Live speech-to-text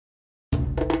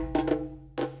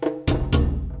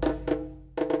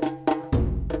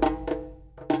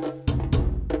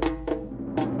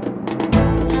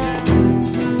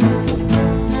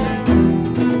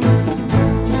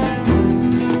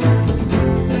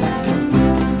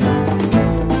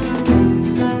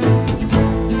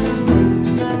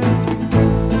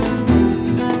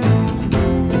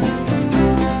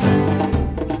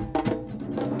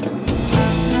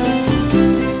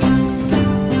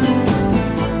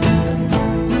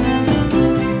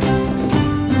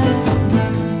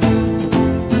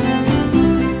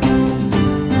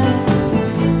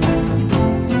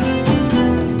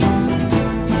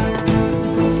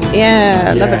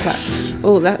I love a clap.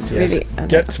 Oh, that's really...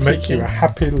 Get to make you a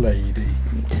happy lady.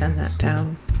 Turn that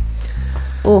down.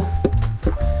 Oh,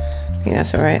 I think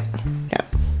that's all right. Yeah.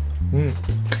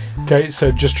 Okay,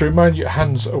 so just to remind you,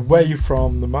 hands away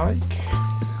from the mic.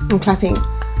 I'm clapping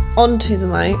onto the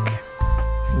mic.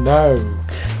 No,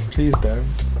 please don't.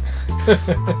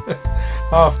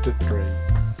 After 3.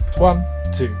 1,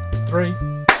 2, 3.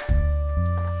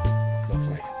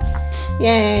 Lovely.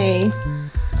 Yay.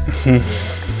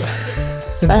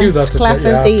 First clap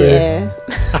of the year.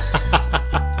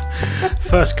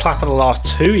 First clap of the last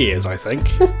 2 years, I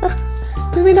think.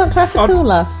 Did we not clap at all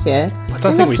last year? I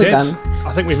don't think we did.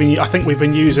 I think we've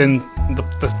been using the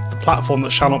platform that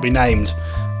shall not be named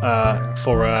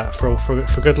for a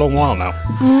good long while now.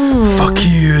 Fuck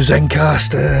you,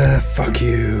 Zencaster. Fuck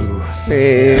you.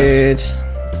 Rude. Yes.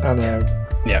 I know.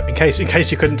 Yeah. In case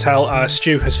you couldn't tell,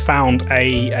 Stu has found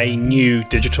a new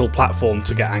digital platform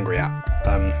to get angry at.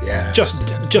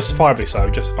 Justifiably so.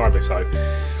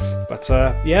 But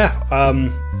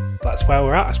that's where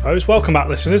we're at, I suppose. Welcome back,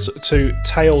 listeners, to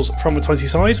Tales from the 20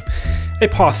 Side, a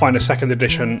Pathfinder 2nd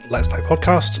Edition Let's Play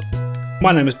podcast.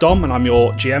 My name is Dom, and I'm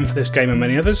your GM for this game and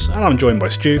many others, and I'm joined by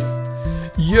Stu.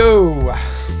 Yo!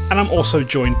 And I'm also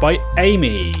joined by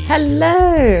Amy.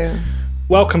 Hello!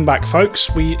 Welcome back, folks.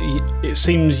 It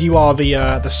seems you are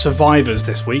the survivors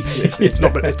this week. It's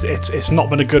not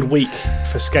been a good week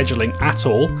for scheduling at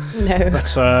all. No.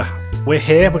 But we're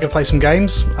here. We're gonna play some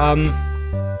games.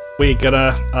 We're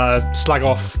gonna slag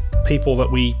off people that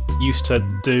we used to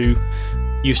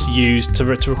use to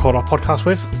record our podcast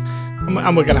with, and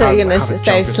we're gonna. So you're gonna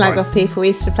say slag off people we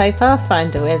used to play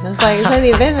Pathfinder with? I was like, it's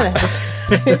only a bit of an episode.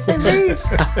 It's so rude.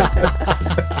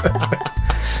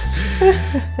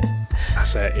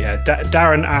 That's it. Yeah,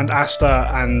 Darren and Asta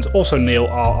and also Neil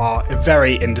are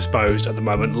very indisposed at the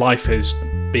moment. Life is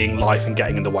being life and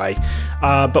getting in the way.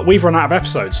 But we've run out of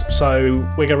episodes, so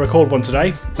we're going to record one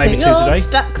today, maybe two today. So you're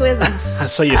stuck with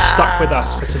us. So you're stuck with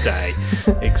us for today.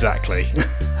 Exactly.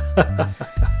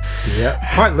 Yeah,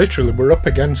 quite literally, we're up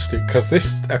against it because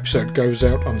this episode goes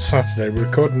out on Saturday. We're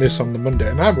recording this on the Monday,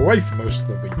 and I'm away for most of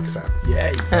the week, so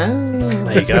yay. Oh.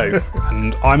 There you go.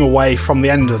 And I'm away from the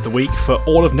end of the week for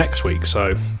all of next week,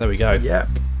 so there we go. Yep.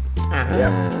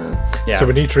 Yeah. So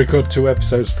we need to record 2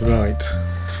 episodes tonight.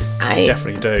 I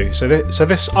definitely do. So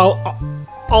this, I'll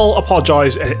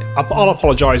apologise. I'll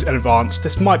apologise in advance.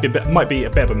 This might be a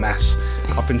bit of a mess.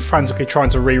 I've been frantically trying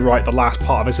to rewrite the last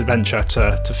part of this adventure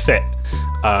to fit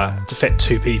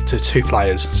 2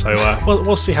 players. So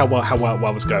we'll see how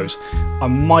well this goes. I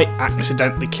might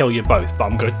accidentally kill you both, but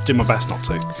I'm going to do my best not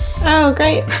to. Oh,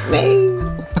 great!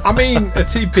 I mean, a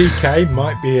TPK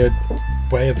might be a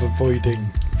way of avoiding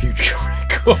future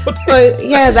record. Well,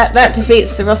 yeah, that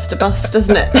defeats the roster boss,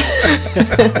 doesn't it?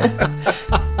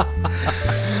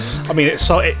 I mean, it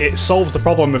solves the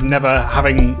problem of never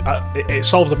having. It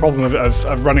solves the problem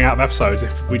of running out of episodes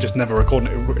if we just never record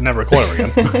it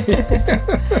again.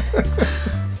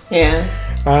 Yeah.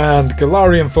 And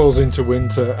Galarian falls into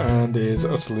winter and is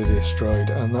utterly destroyed,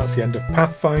 and that's the end of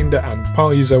Pathfinder and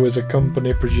Paizo as a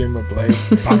company, presumably.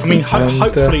 I mean,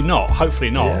 hopefully not. Hopefully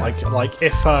not. Yeah. Like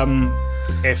if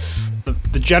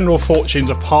the general fortunes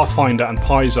of Pathfinder and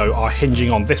Paizo are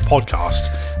hinging on this podcast,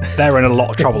 they're in a lot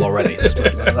of trouble already. Let's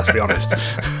be honest.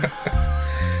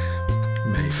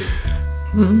 Maybe.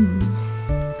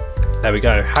 There we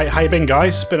go. How you been,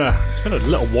 guys? It's been a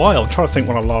little while. I'm trying to think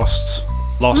when I last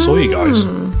saw you guys.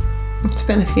 It's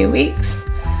been a few weeks.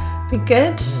 Been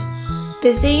good.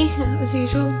 Busy as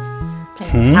usual.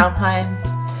 Playing Alpine.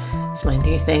 It's my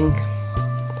new thing.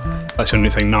 That's your new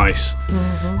thing. Nice.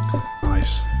 Mm-hmm.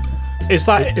 Nice. Is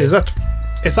that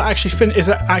actually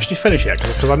finished yet?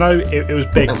 Because I know it was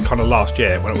big kind of last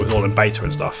year when it was all in beta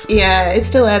and stuff. Yeah, it's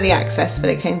still early access, but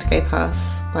it came to Game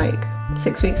Pass like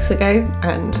 6 weeks ago,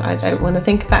 and I don't want to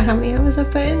think about how many hours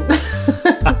I've put in.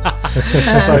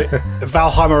 So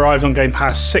Valheim arrived on Game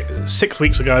Pass six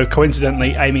weeks ago.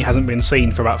 Coincidentally, Amy hasn't been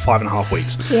seen for about 5.5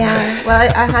 weeks. Yeah, well,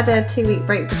 I had a 2-week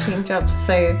break between jobs,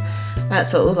 so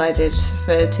that's all I did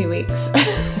for 2 weeks.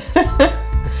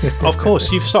 Of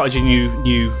course, you've started your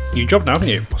new job now, haven't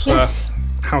you? So, yes.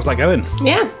 How's that going?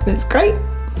 Yeah, it's great.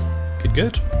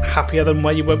 Good. Happier than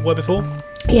where you were before?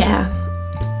 Yeah,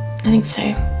 I think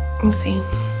so. We'll see.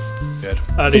 Good.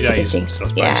 Early busy, days. busy. Still, I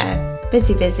suppose. Yeah,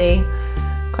 busy.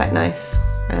 Quite nice.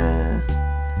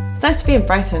 It's nice to be in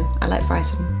Brighton. I like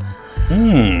Brighton.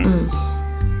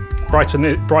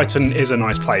 Brighton is a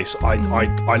nice place.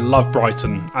 I love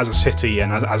Brighton as a city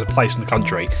and as a place in the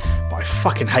country, but I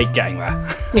fucking hate getting there.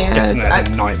 Yeah, getting there is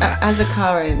a nightmare. As a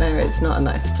car owner, it's not a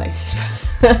nice place.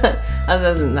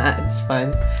 Other than that, it's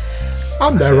fine.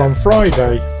 I'm there on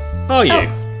Friday. Are you?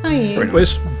 Are you? It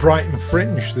was Brighton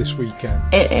Fringe this weekend.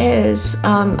 It is.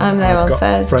 I'm there I've on got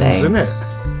Thursday. friends in it.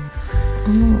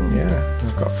 Yeah,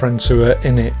 I've got friends who are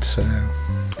in it. So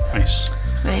Nice.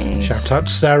 Nice. shout out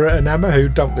to Sarah and Emma, who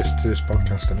don't listen to this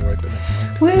podcast anyway. But never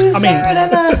mind. Woo, I mean- Sarah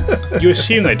and Emma. You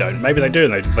assume they don't. Maybe they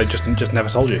do, and they just never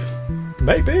told you.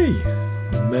 Maybe.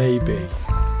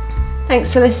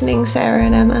 Thanks for listening, Sarah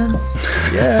and Emma.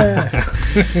 Yeah.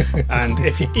 And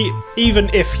if you, even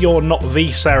if you're not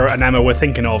the Sarah and Emma we're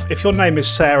thinking of, if your name is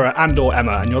Sarah and or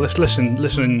Emma, and you're listening to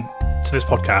this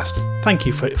podcast, thank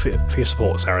you for your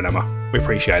support, Sarah and Emma. We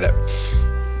appreciate it.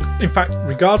 In fact,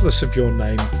 regardless of your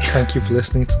name, thank you for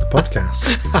listening to the podcast.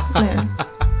 Yeah.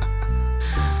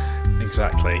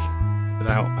 Exactly.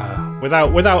 Without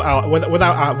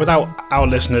our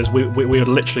listeners, we would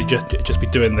literally just be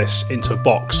doing this into a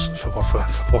box for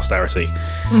posterity.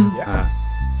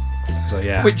 So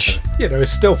yeah, Which,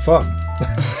 is still fun.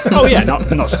 oh yeah,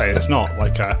 not saying it's not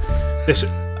like this.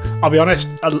 I'll be honest.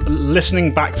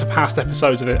 Listening back to past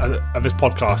episodes of this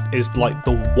podcast is like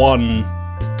the one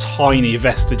tiny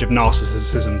vestige of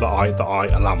narcissism that I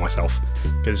allow myself,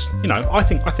 because I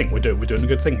think we're doing a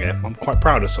good thing here. I'm quite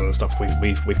proud of some of the stuff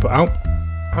we've put out.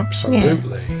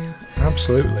 Absolutely,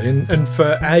 absolutely, and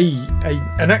for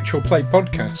an actual play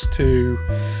podcast to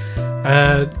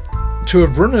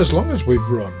have run as long as we've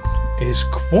run is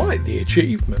quite the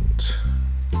achievement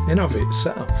in of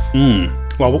itself.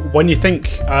 Well, when you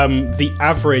think the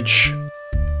average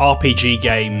RPG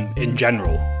game in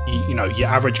general, your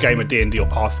average game of D&D or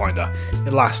Pathfinder,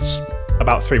 it lasts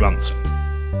about 3 months.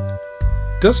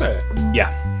 Does it? Yeah,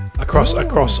 across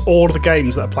all of the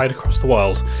games that are played across the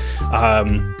world.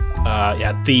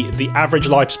 The average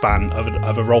lifespan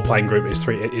of a role-playing group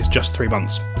is just 3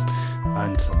 months,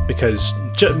 and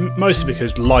mostly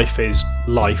because life is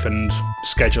life and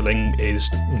scheduling is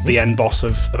the end boss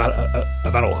of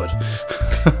adulthood.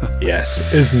 Yes,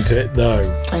 isn't it though?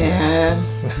 Yeah.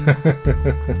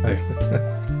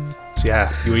 So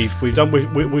yeah, we've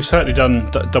certainly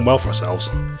done well for ourselves.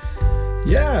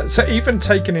 Yeah. So even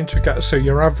taking into account, so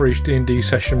your average D&D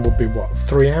session would be what,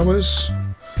 3 hours?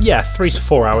 Yeah, 3 to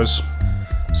 4 hours.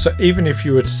 So even if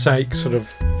you were to take sort of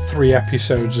 3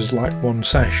 episodes as like one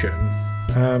session,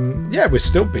 we'd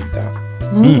still beat that.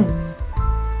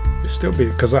 We'd still beat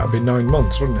it, because that would be 9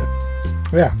 months, wouldn't it?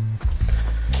 Yeah.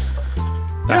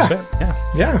 That's it. Yeah.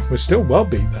 Yeah, we'd still well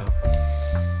beat that.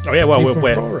 Oh yeah. Well, Even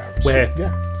 4 hours.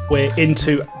 we're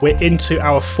into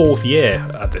our 4th year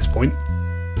at this point.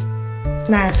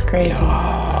 That's crazy.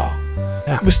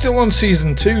 We're still on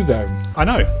season 2 though. I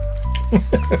know.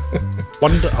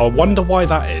 I wonder why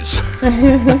that is.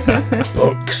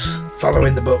 Books,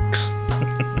 following the books.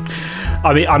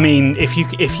 I mean, if you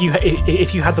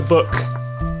had the book,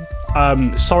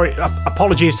 sorry,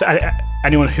 apologies to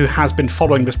anyone who has been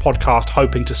following this podcast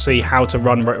hoping to see how to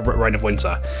run Reign of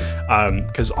Winter,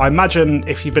 because I imagine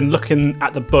if you've been looking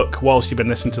at the book whilst you've been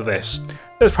listening to this,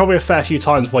 there's probably a fair few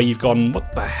times where you've gone,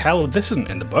 what the hell, this isn't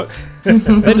in the book.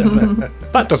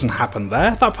 That doesn't happen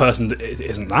there. That person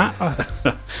isn't that.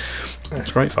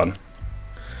 It's great fun.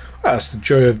 That's the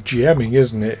joy of GMing,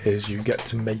 isn't it? Is you get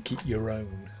to make it your own.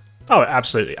 Oh, it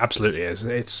absolutely is.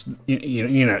 It's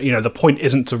the point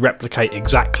isn't to replicate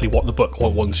exactly what the book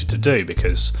wants you to do,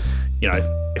 because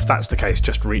if that's the case,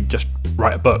 just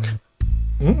write a book.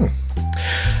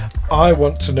 I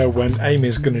want to know when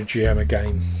Amy's going to GM a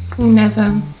game.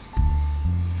 Never.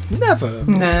 Never.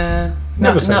 Nah.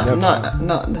 Never say never. Not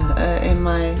in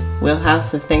my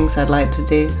wheelhouse of things I'd like to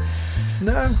do.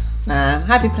 No. Nah.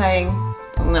 Happy playing.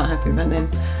 I'm not happy running.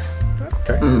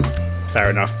 Okay. Fair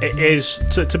enough. It is,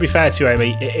 to be fair to you,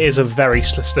 Amy, it is a very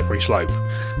slippery slope.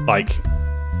 Like,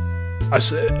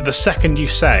 the second you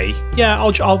say, yeah,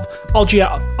 I'll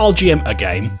GM a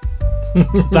game,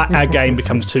 that game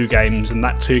becomes 2 games, and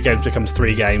that 2 games becomes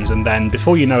 3 games, and then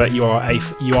before you know it, you are a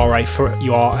forever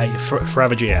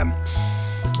GM.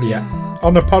 Yeah.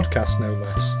 On a podcast, no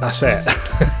less. That's it.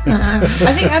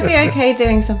 I think I'd be okay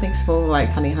doing something small like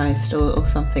Honey Heist or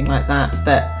something like that,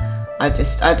 but I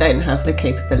don't have the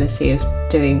capability of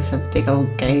doing some big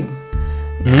old game.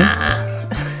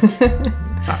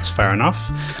 That's fair enough.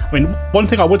 I mean, one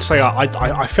thing I would say,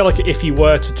 I feel like if you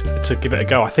were to give it a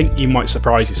go, I think you might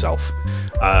surprise yourself.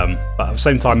 But at the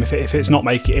same time, if it's not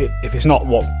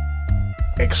what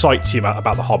excites you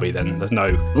about the hobby, then there's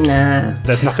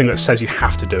nothing that says you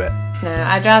have to do it. No,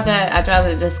 I'd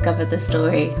rather discover the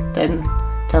story than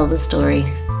tell the story,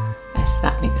 if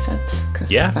that makes sense.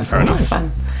 Cause yeah, that's fair more enough.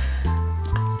 fun.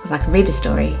 Because I can read a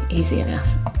story easy enough,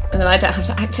 and then I don't have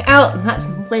to act it out, and that's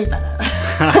way better.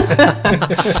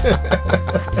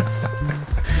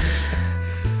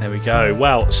 There we go.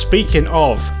 Well, speaking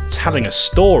of telling a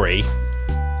story,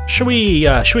 should we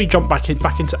jump back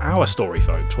into our story,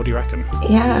 folks? What do you reckon?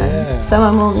 Yeah.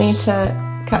 Someone will need to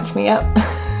catch me up.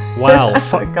 Well, I've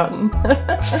forgotten.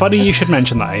 Funny you should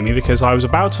mention that, Amy, because I was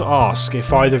about to ask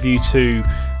if either of you two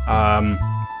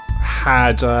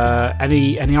had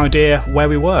any idea where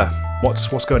we were.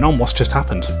 What's going on? What's just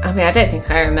happened? I mean, I don't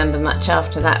think I remember much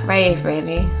after that rave,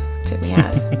 really. Took me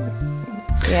out.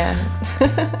 Yeah.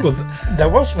 Well, there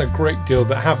wasn't a great deal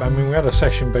that happened. I mean, we had a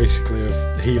session basically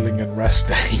of healing and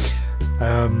resting.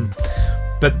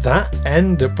 But that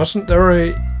ended. Wasn't there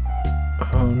a...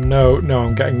 Oh, no,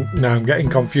 I'm getting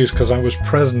confused because I was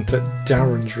present at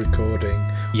Darren's recording,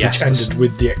 which ended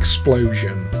with the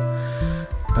explosion.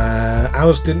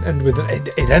 Ours didn't end with...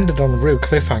 It ended on a real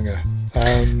cliffhanger.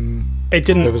 It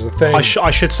didn't. There was a thing. I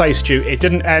should say, Stu, it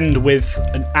didn't end with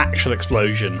an actual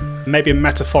explosion. Maybe a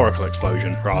metaphorical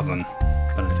explosion rather than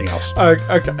anything else.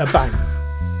 Okay, a bang.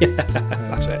 Yeah,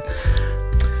 that's it.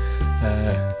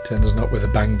 Turns not with a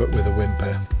bang, but with a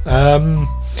whimper.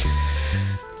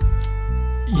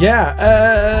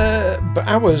 But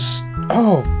ours.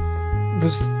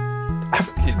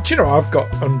 Do you know, I've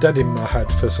got undead in my head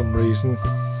for some reason,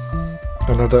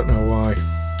 and I don't know why.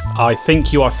 I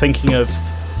think you are thinking of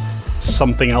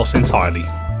something else entirely.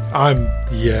 I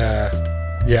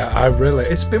really...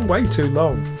 It's been way too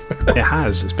long. It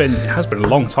has been a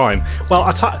long time. Well,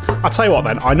 I'll tell you what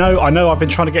then. I know I've been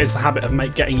trying to get into the habit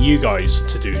of getting you guys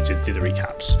to do the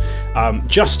recaps.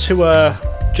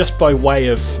 Just by way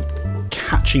of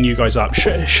catching you guys up.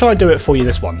 Shall I do it for you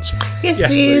this once? Yes,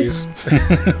 please.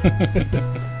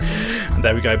 And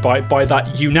there we go. By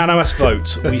that unanimous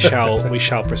vote, we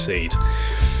shall proceed.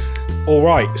 All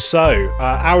right, so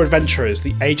our adventurers,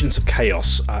 the Agents of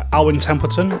Chaos, Alwyn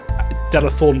Templeton, Della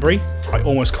Thornbury. I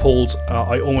almost called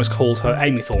her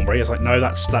Amy Thornbury. I was like, no,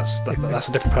 that's a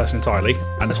different person entirely,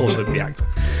 and it's also the actor.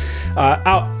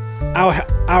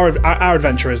 Our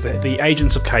adventurers, the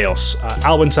Agents of Chaos,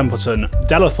 Alwyn Templeton,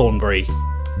 Della Thornbury,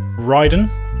 Ryden,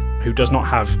 who does not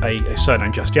have a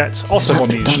surname just yet, Otto von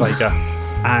Niederschläger,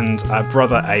 and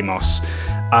Brother Amos.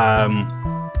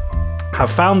 Have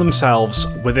found themselves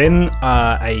within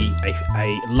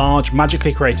a large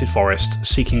magically created forest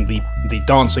seeking the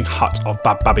dancing hut of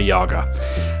Baba Yaga.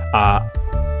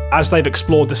 As they've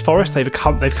explored this forest, they've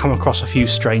come across a few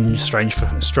strange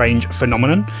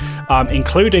phenomenon,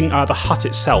 including the hut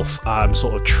itself,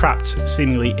 sort of trapped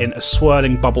seemingly in a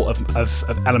swirling bubble of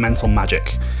elemental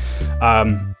magic.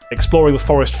 Exploring the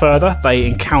forest further, they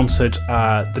encountered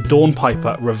the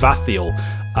Dawnpiper Ravathiel,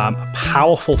 a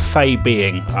powerful Fey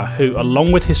being who,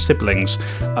 along with his siblings,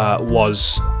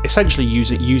 was essentially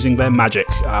using their magic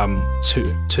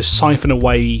to siphon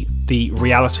away the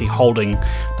reality holding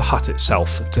the hut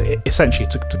itself, to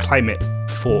claim it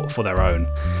for their own.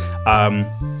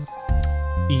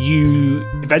 You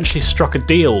eventually struck a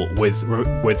deal with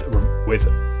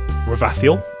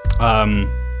Ravathiel.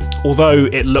 Although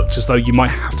it looked as though you might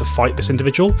have to fight this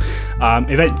individual,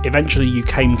 eventually you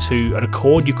came to an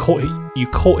accord. You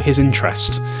caught his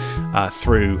interest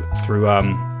through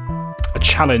a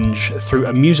challenge, through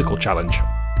a musical challenge,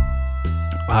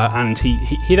 and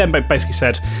he then basically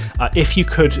said, if you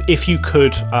could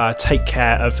take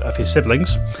care of his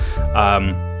siblings,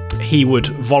 he would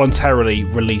voluntarily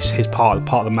release his part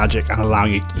of the magic and allow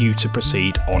you to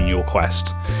proceed on your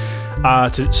quest.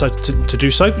 To do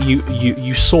so,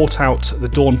 you sought out the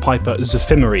Dawnpiper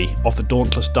Zephimeri of the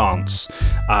Dauntless Dance,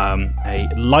 a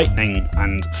lightning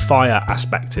and fire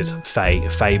aspected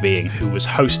Fey being who was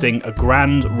hosting a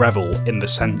grand revel in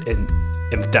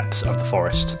the depths of the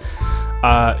forest.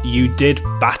 You did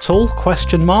battle ?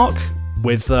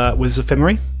 With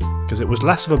Zephimeri, because it was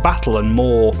less of a battle and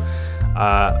more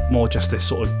just this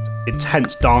sort of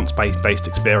intense dance-based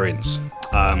experience,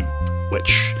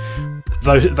 which.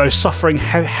 Though suffering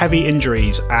heavy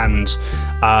injuries and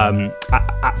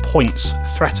at points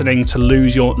threatening to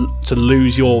lose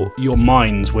your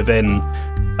minds within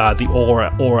the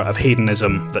aura of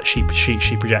hedonism that she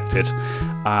projected,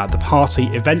 the party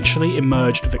eventually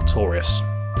emerged victorious.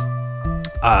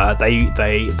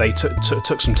 They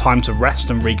took some time to rest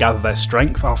and regather their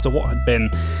strength after what had been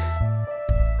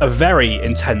a very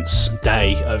intense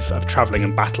day of travelling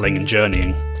and battling and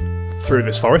journeying through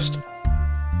this forest.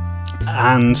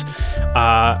 And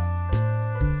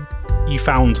you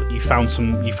found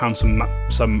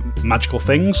some magical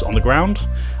things on the ground.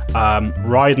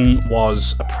 Ryden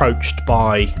was approached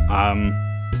by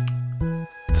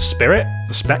the spirit,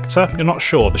 the spectre, you're not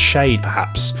sure, the shade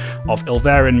perhaps, of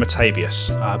Ilverin Matavius,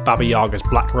 Baba Yaga's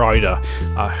Black Rider,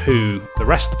 who the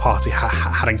rest of the party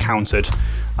had encountered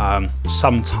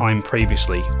some time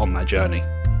previously on their journey.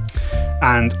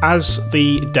 And as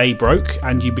the day broke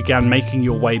and you began making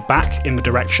your way back in the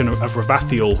direction of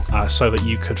Ravathiel, so that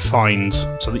you could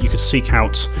seek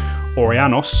out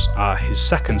Orianos, his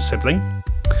second sibling,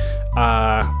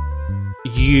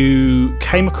 you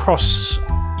came across.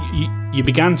 You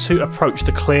began to approach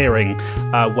the clearing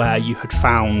where you had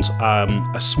found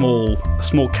a small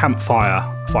campfire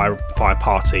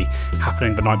party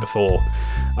happening the night before.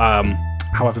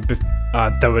 However,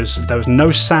 there was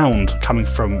no sound coming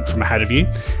from ahead of you,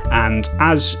 and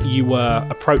as you were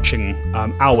approaching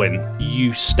Alwyn,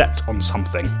 you stepped on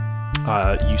something.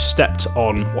 You stepped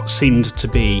on what seemed to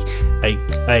be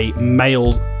a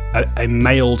mailed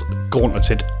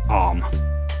gauntleted arm,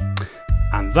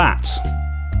 and that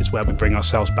is where we bring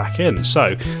ourselves back in.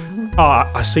 So,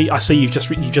 I see you've just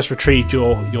retrieved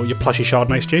your plushy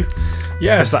Chardonnay stew.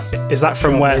 Yes. Is that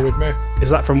from where? Is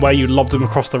that from where you lobbed him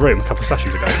across the room a couple of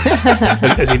sessions ago?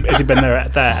 has he been there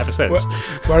ever since?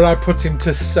 Where I put him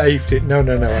to safety. No.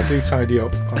 I do tidy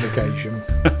up on occasion.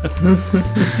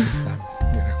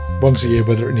 Once a year,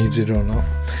 whether it needs it or not.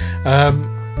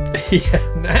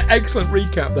 Yeah, excellent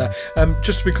recap there.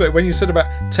 Just to be clear, when you said about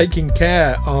taking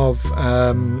care of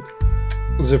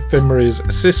Zephyma's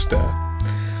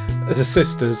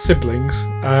siblings,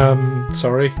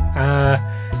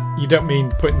 you don't mean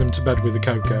putting them to bed with the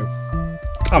cocoa.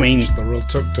 I mean, they're all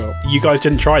tucked up. You guys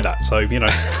didn't try that, so you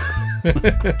know.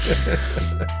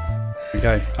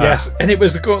 Okay. Yes, and it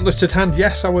was the gauntleted hand.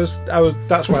 Yes, I was.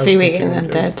 That's why I was Seaweed thinking. and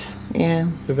dead.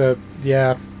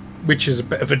 Yeah. Which is a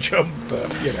bit of a jump,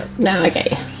 but No, I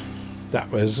get you. That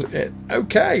was it.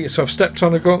 Okay, so I've stepped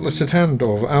on a gauntleted hand,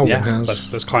 or Alwyn has.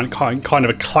 There's kind of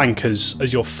a clank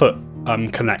as your foot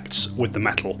connects with the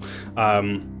metal.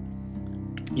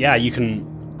 You can.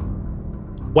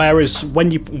 Whereas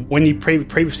when you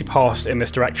previously passed in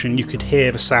this direction, you could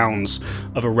hear the sounds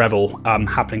of a revel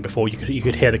happening before. You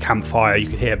could hear the campfire. You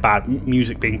could hear bad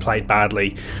music being played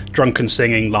badly, drunken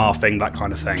singing, laughing, that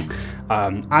kind of thing.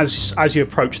 As you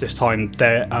approach this time,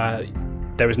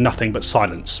 there is nothing but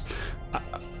silence,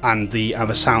 and the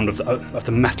sound of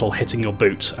the metal hitting your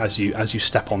boot as you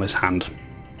step on this hand.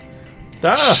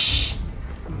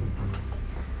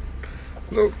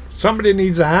 Look, somebody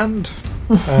needs a hand.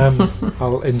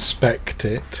 I'll inspect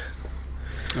it.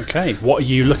 Okay, what are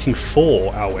you looking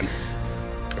for, Alwyn?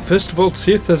 First of all, to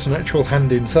see if there's an actual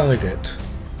hand inside it.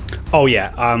 Oh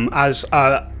yeah. As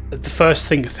the first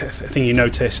thing you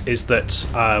notice is that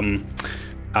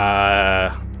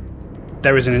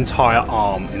there is an entire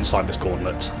arm inside this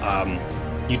gauntlet.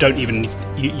 You don't even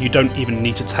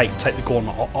need to take the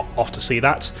gauntlet off to see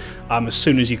that. As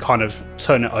soon as you kind of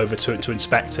turn it over to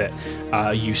inspect it,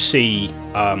 you see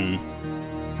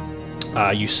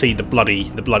the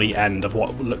bloody end of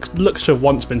what looks to have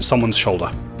once been someone's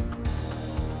shoulder.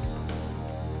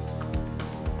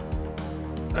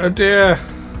 Oh dear.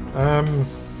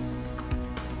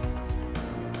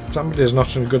 Somebody's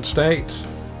not in a good state.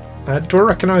 Do I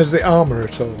recognise the armour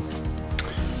at all?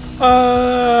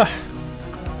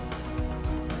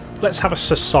 Let's have a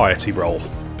society roll.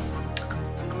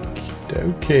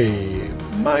 Okay.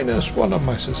 -1 on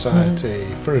my society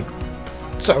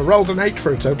So I rolled an 8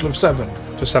 for a total of 7.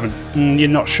 So 7. You're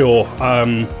not sure.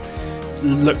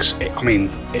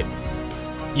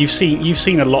 You've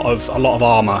seen a lot of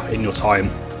armour in your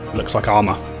time. Looks like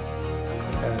armour.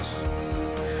 Yes.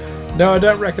 No, I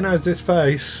don't recognise this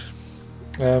face.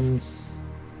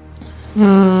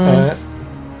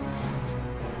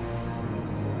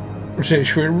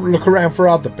 Should we look around for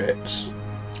other bits?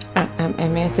 I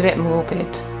mean, it's a bit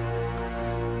morbid.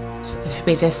 Should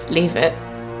we just leave it?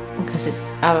 Because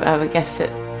I would guess that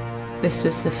this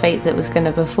was the fate that was going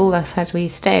to befall us had we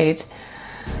stayed.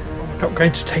 We're not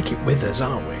going to take it with us,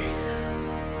 are we?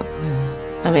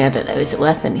 I mean, I don't know. Is it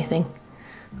worth anything?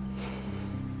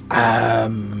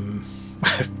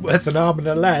 Worth an arm and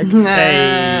a leg.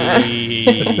 Hey.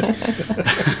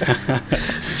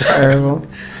 It's terrible.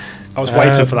 I was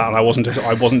waiting for that, and I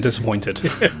wasn't disappointed.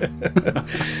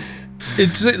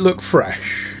 Does it look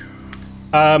fresh?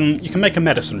 You can make a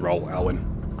medicine roll, Alwyn.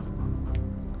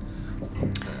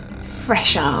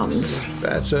 Fresh arms.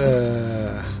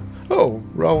 Better.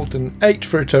 Rolled an 8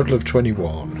 for a total of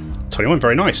 21. 21,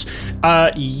 very nice.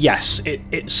 Yes,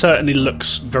 it certainly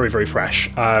looks very, very fresh.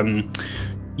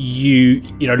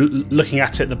 Looking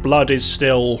at it, the blood is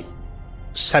still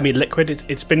semi-liquid.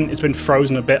 It's been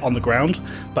frozen a bit on the ground,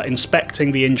 but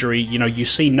inspecting the injury, you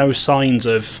see no signs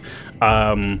of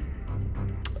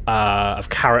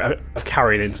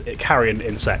carrion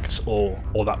insects or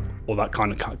that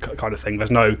kind of thing.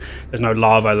 There's no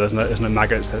larvae. There's no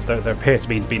maggots. There appear to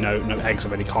be no eggs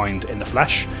of any kind in the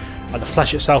flesh. The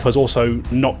flesh itself has also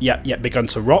not yet begun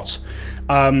to rot.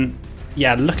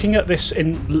 Looking at this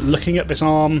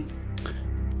arm,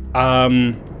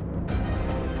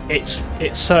 it's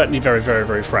certainly very, very,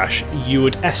 very fresh. You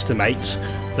would estimate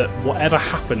that whatever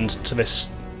happened to this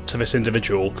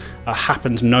individual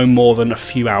happened no more than a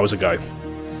few hours ago.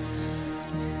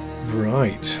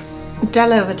 Right.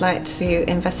 Della would like to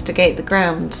investigate the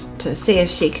ground to see if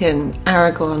she can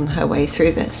Aragorn her way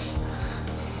through this.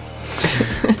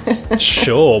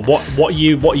 Sure. What are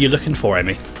you looking for,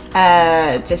 Amy?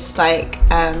 Just like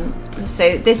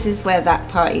so this is where that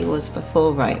party was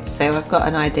before, right? So I've got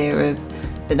an idea of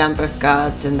the number of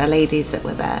guards and the ladies that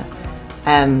were there.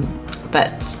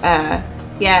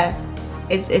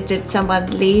 Did someone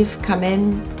leave, come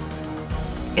in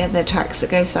the tracks that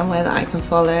go somewhere that I can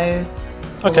follow?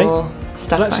 Okay. Or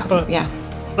stuff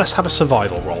Let's have a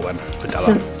survival roll then for Della.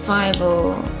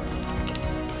 Survival.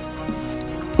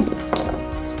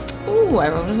 Ooh, I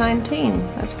rolled a 19.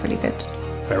 That's pretty good.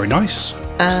 Very nice.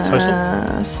 What's the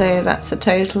total? So that's a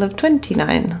total of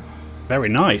 29. Very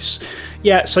nice.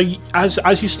 Yeah. So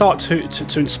as you start to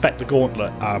inspect the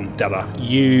gauntlet, Della,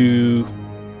 the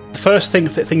first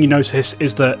thing you notice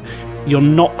is that you're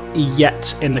not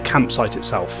yet in the campsite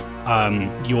itself.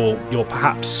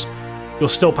 You're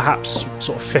still perhaps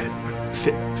sort of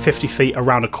 50 feet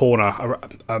around a corner,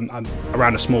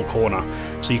 around a small corner.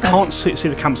 So you can't see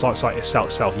the campsite site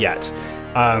itself yet.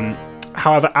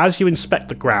 However, as you inspect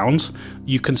the ground,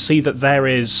 you can see that there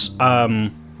is a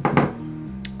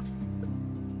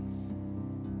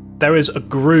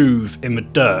groove in the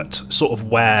dirt, sort of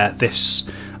where this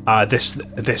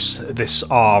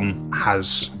arm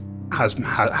has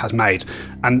made,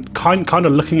 and kind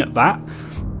of looking at that,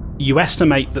 you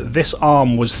estimate that this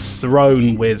arm was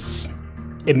thrown with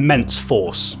immense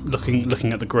force.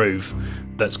 Looking at the groove,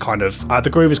 that's kind of the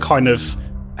groove is kind of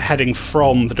heading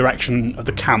from the direction of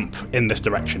the camp in this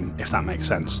direction, if that makes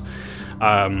sense.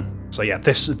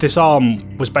 This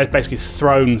arm was basically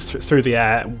thrown through the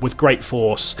air with great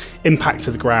force,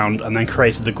 impacted the ground, and then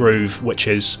created the groove, which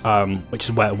is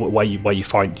where you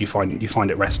find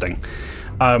it resting.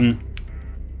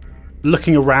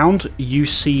 Looking around, you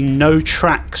see no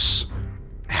tracks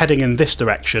heading in this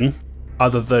direction,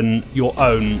 other than your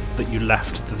own that you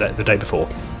left the day before.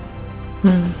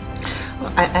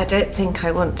 Well, I don't think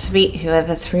I want to meet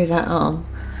whoever threw that arm.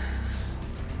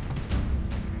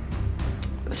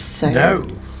 So No.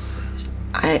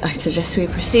 I suggest we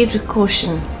proceed with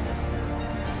caution.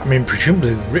 I mean,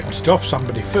 presumably they ripped it off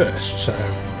somebody first, so,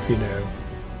 you know.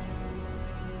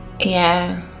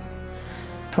 Yeah.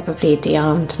 Probably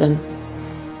de-armed them.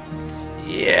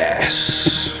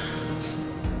 Yes.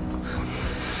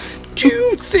 Do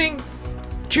you think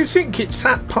it's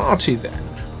that party then?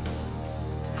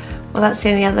 Well, that's the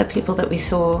only other people that we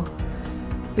saw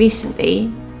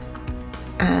recently,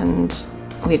 and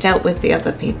we dealt with the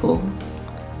other people.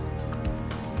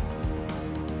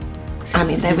 I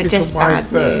mean, they were just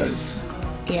bad news.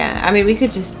 Yeah, I mean, we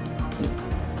could just...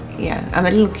 Yeah, I'm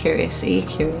a little curious. Are you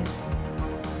curious?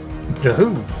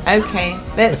 No. Okay,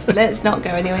 let's not go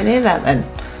anywhere near that then.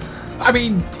 I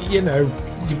mean, you know,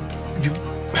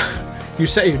 you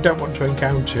say you don't want to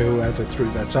encounter whoever threw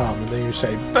that arm, and then you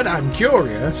say, but I'm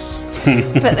curious.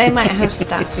 But they might have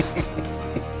stuff.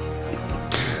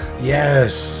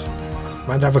 Yes.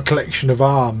 Might have a collection of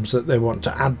arms that they want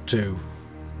to add to.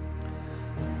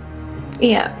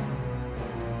 Yeah.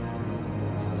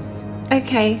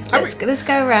 Okay, let's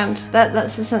go around.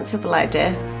 That's a sensible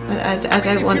idea. I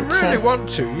don't want to... If you really want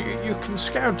to, you can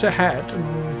scout ahead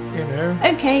and, you know...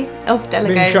 Okay, off Della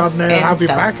Me and goes. Chardonnay will have you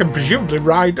back, and presumably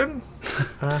Ryden.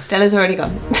 Della's already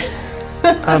gone.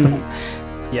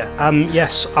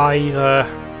 Yes,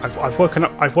 I've woken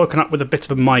up with a bit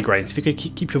of a migraine. If you could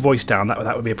keep your voice down,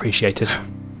 that would be appreciated.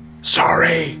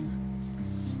 Sorry.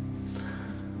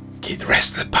 Keep the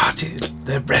rest of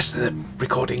the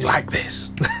recording like this.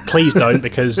 Please don't,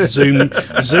 because Zoom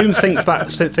thinks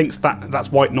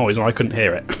that's white noise, and I couldn't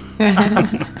hear it.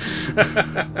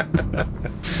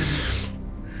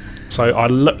 So I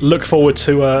look forward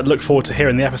to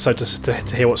hearing the episode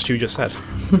to hear what Stu just said.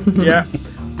 Yeah,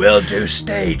 we'll do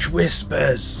stage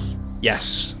whispers.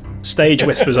 Yes, stage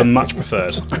whispers are much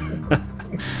preferred.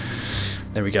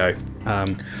 There we go.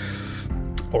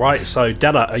 All right, so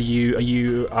Della, are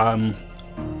you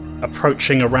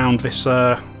approaching around this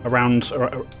around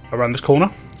this corner?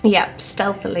 Yep,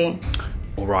 stealthily.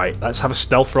 All right, let's have a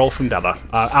stealth roll from Della.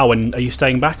 Alwyn, are you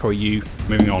staying back or are you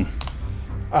moving on?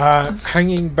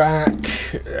 Hanging back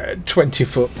 20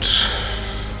 foot.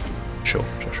 Sure.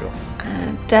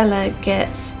 Della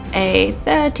gets a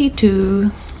 32.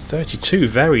 32,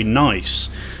 very nice.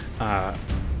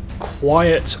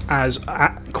 quiet as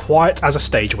a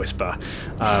stage whisper.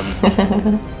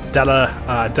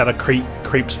 Della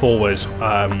creeps forward,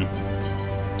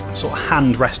 sort of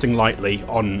hand resting lightly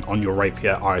on your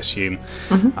rapier, I assume,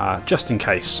 just in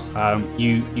case.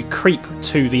 You creep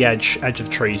to the edge of the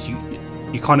trees.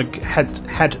 You kind of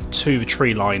head to the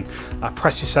tree line,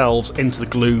 press yourselves into the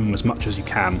gloom as much as you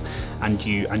can, and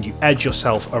you edge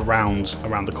yourself around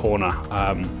the corner.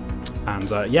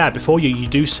 Before you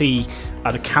do see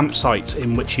the campsite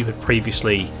in which you had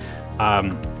previously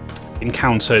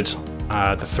encountered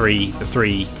the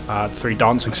three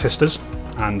dancing sisters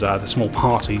and the small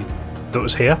party that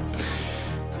was here.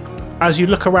 As you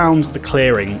look around the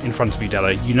clearing in front of you,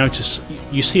 Della,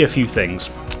 you see a few things.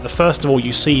 First of all,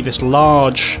 you see this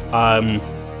large bonfire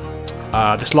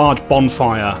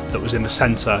that was in the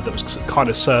centre, that was kind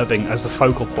of serving as the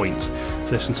focal point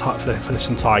for this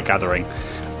entire gathering.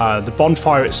 The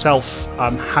bonfire itself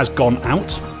has gone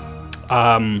out.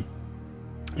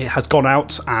 It has gone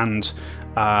out and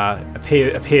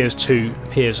appears to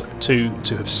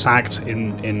have sagged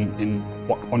in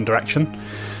one direction.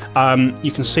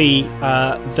 You can see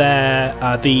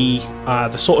the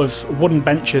sort of wooden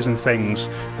benches and things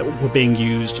that were being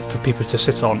used for people to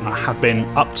sit on have been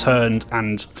upturned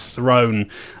and thrown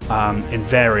in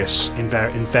various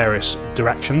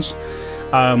directions.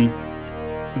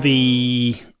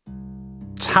 The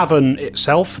tavern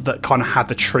itself, that kind of had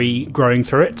the tree growing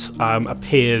through it,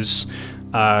 appears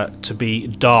to be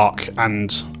dark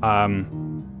and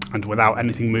without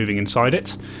anything moving inside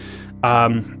it.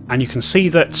 And you can see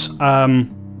that.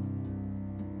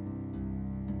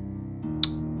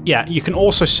 You can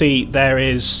also see there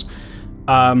is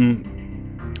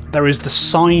the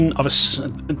sign of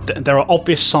there are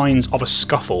obvious signs of a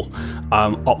scuffle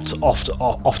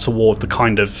off toward the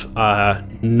kind of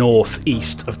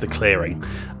northeast of the clearing,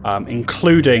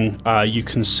 including you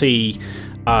can see.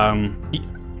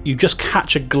 You just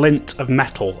catch a glint of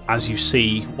metal as you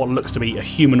see what looks to be a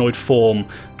humanoid form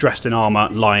dressed in armour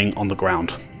lying on the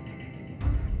ground.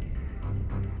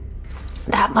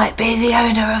 That might be the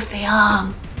owner of the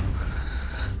arm.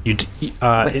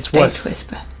 It's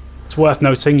worth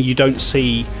noting you don't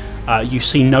see you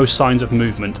see no signs of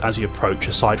movement as you approach,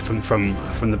 aside from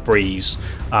the breeze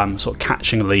sort of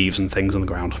catching leaves and things on the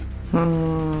ground.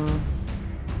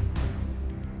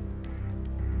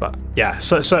 But yeah,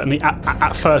 so certainly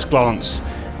at first glance,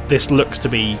 this looks to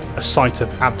be a site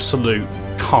of absolute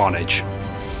carnage.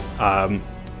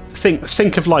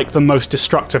 Think of like the most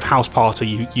destructive house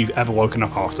party you've ever woken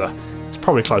up after. It's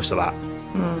probably close to that.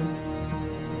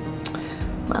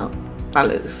 Well, that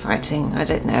looks exciting. I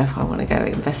don't know if I want to go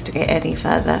investigate any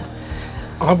further.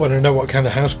 I want to know what kind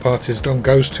of house parties Don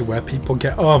goes to where people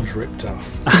get arms ripped off.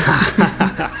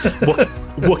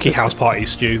 Wookiee house parties,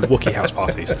 Stu. Wookiee house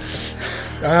parties.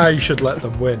 You should let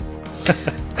them win.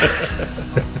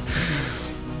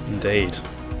 Indeed.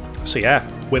 So yeah,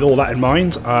 with all that in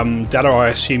mind, Della, I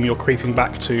assume you're creeping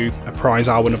back to apprise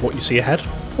Alwyn of what you see ahead?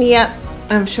 Yep,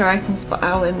 I'm sure I can spot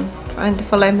Alwyn trying to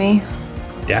follow me.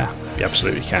 Yeah, you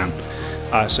absolutely can.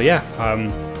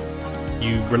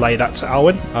 You relay that to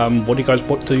Alwyn. What do you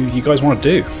guys want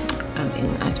to do? I mean,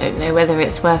 I don't know whether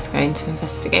it's worth going to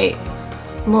investigate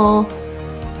more.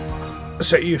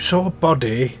 So you saw a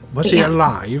body. Was he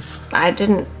alive? I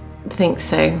didn't think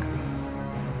so.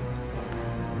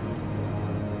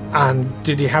 And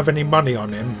did he have any money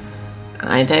on him?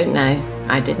 I don't know.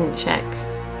 I didn't check.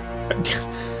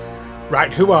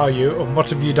 Right, who are you and what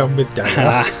have you done with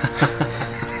Della?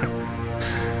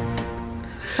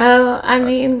 Well, I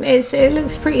mean, it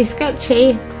looks pretty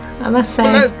sketchy, I must say.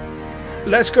 Well,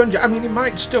 let's go and... I mean, it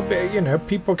might still be,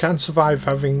 people can survive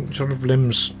having sort of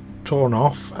limbs torn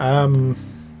off.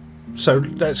 So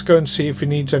let's go and see if he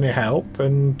needs any help,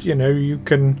 and, you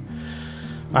can,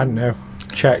 I don't know,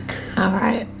 check. All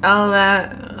right.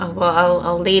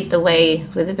 I'll lead the way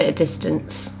with a bit of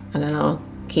distance, and then I'll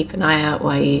keep an eye out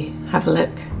while you have a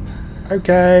look.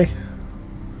 Okay.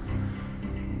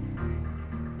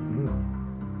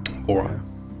 All right.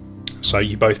 So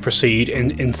you both proceed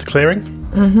into the clearing?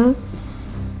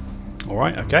 All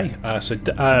right, okay.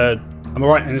 Am I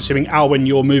right in assuming, Alwyn,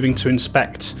 you're moving to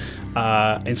inspect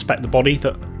the body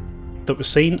that was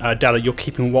seen? Della, you're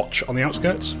keeping watch on the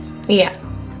outskirts? Yeah.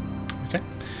 Okay.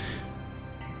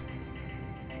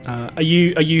 Are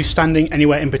you standing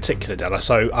anywhere in particular, Della?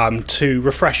 So to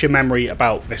refresh your memory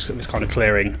about this kind of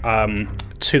clearing,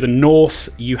 to the north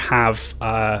you have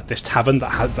this tavern that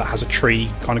has a tree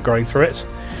kind of growing through it.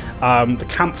 The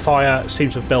campfire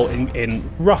seems to have built in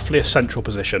roughly a central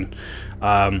position,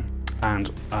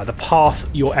 and the path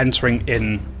you're entering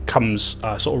in comes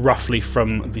sort of roughly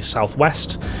from the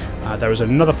southwest. There is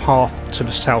another path to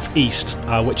the southeast,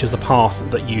 which is the path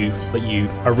that you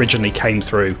originally came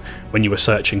through when you were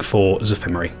searching for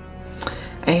Zephymery.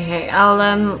 Okay,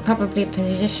 I'll probably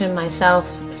position myself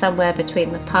somewhere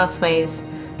between the pathways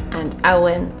and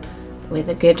Alwyn with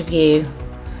a good view.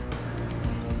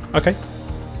 Okay.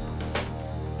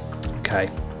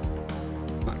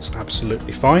 That's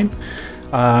absolutely fine.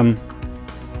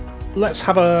 Let's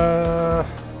have a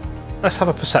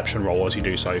perception roll as you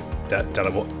do so,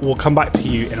 Della. We'll come back to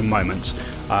you in a moment,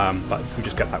 but if we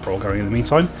just get that roll going in the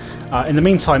meantime. In the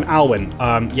meantime, Alwyn,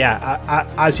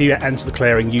 as you enter the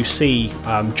clearing, you see,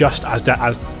 just as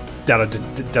Della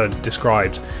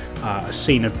described, a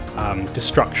scene of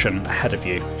destruction ahead of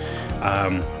you.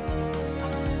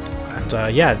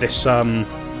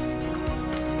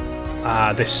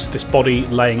 This body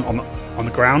laying on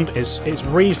the ground is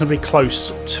reasonably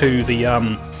close to the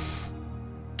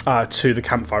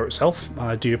campfire itself.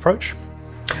 Do you approach?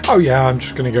 Oh yeah, I'm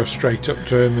just going to go straight up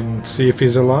to him and see if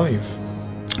he's alive.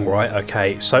 Right,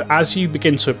 okay. So as you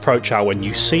begin to approach Alwyn,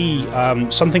 you see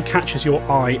something catches your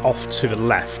eye off to the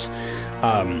left.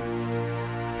 And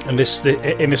in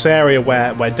this area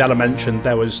where Della mentioned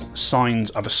there was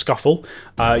signs of a scuffle,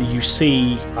 you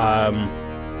see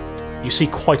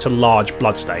quite a large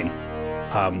bloodstain.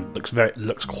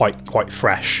 Looks quite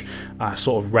fresh,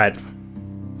 sort of red,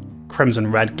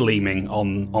 crimson red gleaming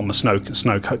on the snow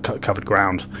covered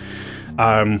ground.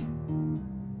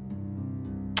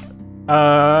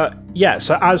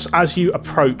 So as you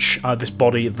approach this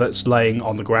body that's laying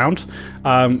on the ground,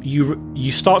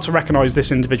 you start to recognise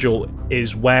this individual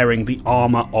is wearing the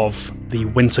armour of the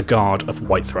Winter Guard of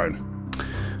Whitethrone.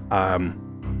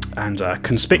 And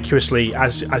conspicuously,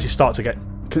 as you start to get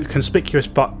conspicuous,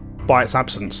 but by its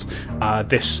absence,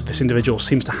 this individual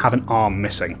seems to have an arm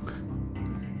missing.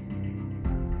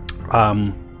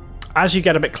 As you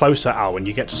get a bit closer, Alwyn,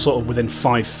 you get to sort of within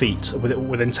 5 feet,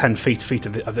 within 10 feet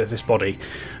of this body.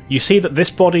 You see that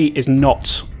this body is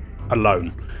not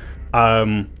alone.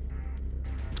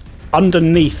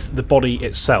 Underneath the body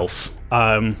itself,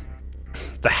 the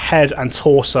head and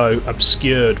torso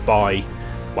obscured by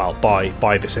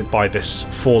this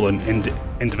fallen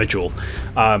individual,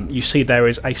 you see there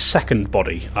is a second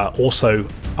body, also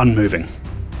unmoving.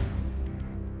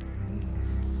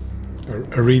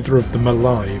 Are either of them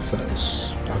alive?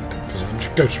 Because I'll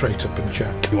just go straight up and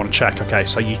check. You want to check? Okay,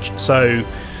 so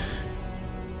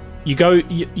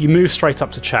you move straight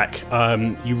up to check.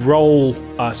 You roll.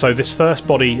 So this first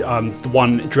body, the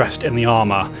one dressed in the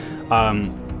armor,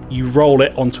 you roll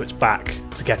it onto its back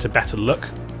to get a better look,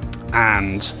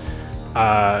 and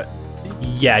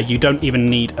you don't even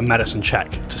need a medicine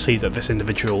check to see that this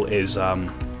individual is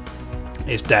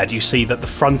dead. You see that the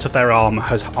front of their armor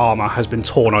has been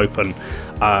torn open,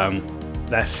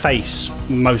 their face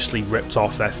mostly ripped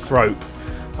off, their throat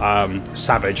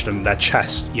savaged, and their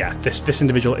chest. Yeah, this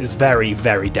individual is very,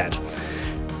 very dead.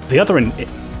 The other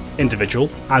individual,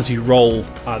 as you roll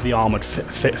the armored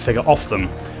figure off them,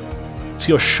 to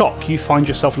your shock, you find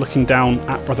yourself looking down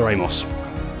at Brother Amos.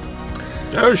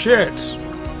 Oh shit!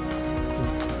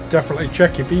 Definitely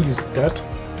check if he's dead.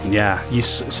 Yeah,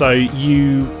 so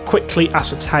you quickly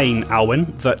ascertain,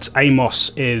 Alwyn, that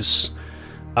Amos is,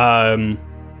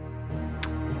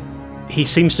 he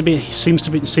seems to be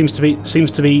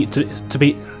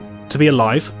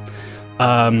alive.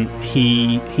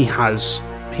 He has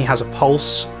a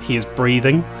pulse. He is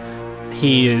breathing.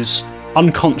 He is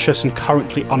unconscious and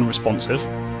currently unresponsive.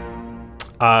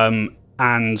 And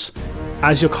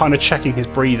as you're kind of checking his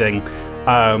breathing,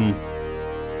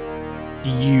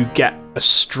 you get a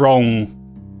strong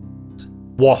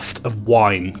waft of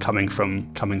wine coming from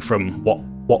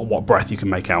what breath you can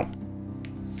make out.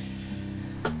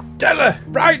 Della,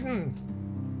 Ryden,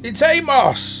 it's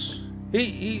Amos.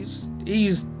 He's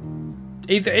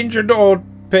either injured or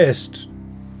pissed.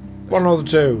 One or the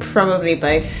two. Probably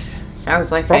both.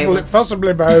 Sounds like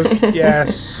possibly both.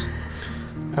 Yes.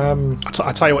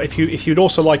 I tell you what, if you'd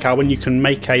also like, Alwyn, you can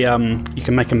make a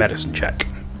medicine check.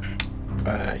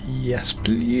 Yes,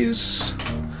 please.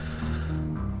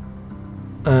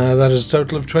 That is a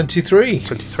total of 23.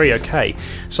 23, okay.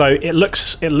 So it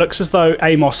looks as though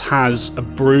Amos has a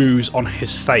bruise on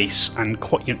his face and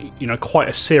quite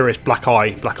a serious black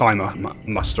eye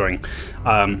mustering.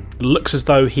 It looks as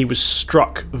though he was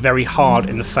struck very hard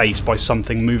in the face by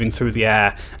something moving through the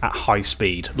air at high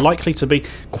speed.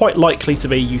 Quite likely to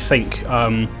be, you think,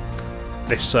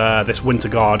 this Winter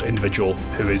Guard individual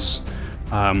who is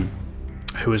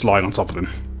lying on top of him.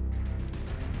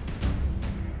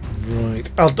 Right,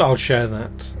 I'll share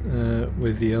that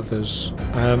with the others.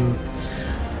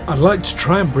 I'd like to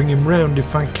try and bring him round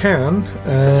if I can.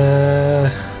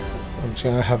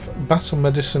 Obviously, I have battle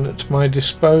medicine at my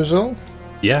disposal.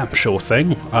 Yeah, sure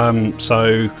thing.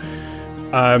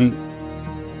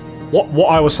 What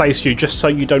I will say to you, just so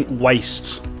you don't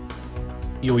waste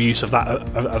your use of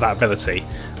that ability,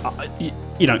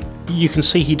 you can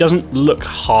see he doesn't look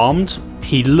harmed.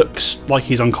 He looks like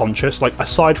he's unconscious. Like,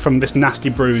 aside from this nasty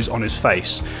bruise on his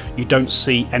face, you don't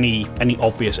see any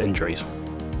obvious injuries.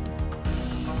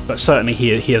 But certainly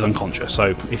he is unconscious.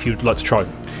 So if you'd like to try,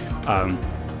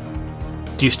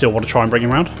 do you still want to try and bring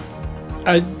him round?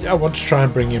 I want to try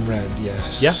and bring him round.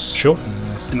 Yes. Yeah, sure.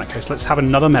 In that case, let's have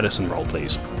another medicine roll,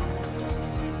 please.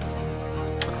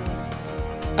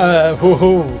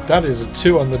 That is a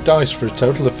 2 on the dice for a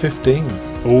total of 15.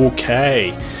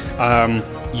 Okay.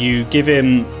 You give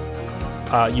him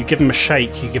a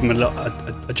shake. You give him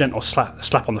a gentle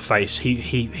slap on the face.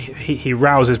 He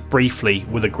rouses briefly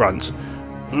with a grunt.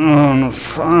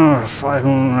 5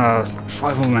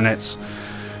 more minutes,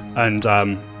 and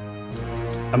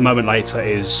a moment later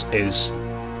is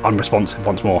unresponsive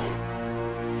once more.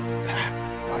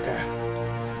 Bugger.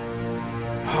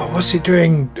 Oh, what's he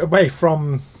doing away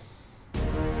from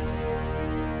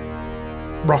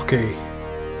Rocky?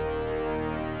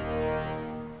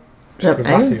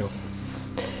 Rithathiel. I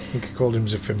think he called him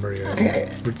Zephymeria. Okay.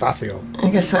 Rithathiel. I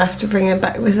guess we'll have to bring him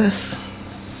back with us.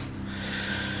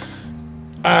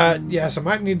 Yes, I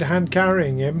might need a hand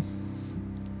carrying him.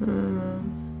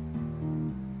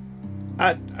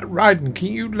 Ryden, can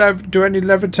you do any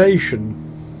levitation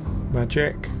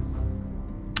magic?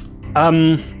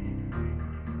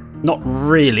 Not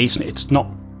really.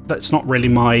 That's not really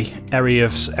my area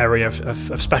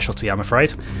of specialty, I'm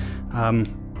afraid.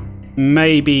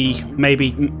 Maybe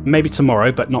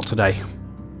tomorrow, but not today.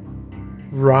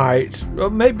 Right. Well,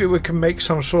 maybe we can make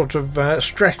some sort of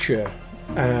stretcher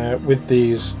with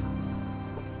these.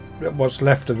 What's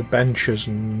left of the benches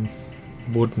and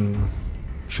wooden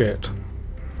shit.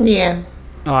 Yeah.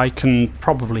 I can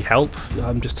probably help.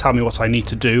 Just tell me what I need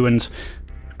to do, and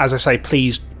as I say,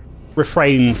 please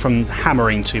refrain from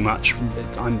hammering too much.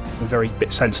 I'm a very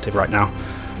bit sensitive right now.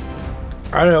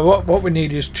 I don't know, what we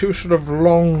need is 2 sort of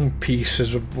long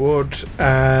pieces of wood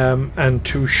and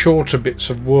 2 shorter bits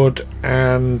of wood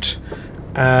and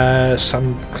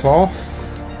some cloth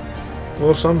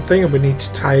or something, and we need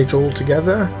to tie it all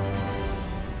together.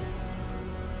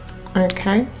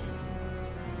 Okay.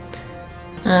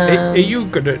 Are you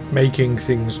good at making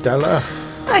things, Della?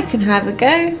 I can have a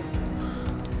go.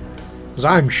 Because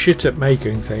I'm shit at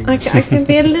making things. I can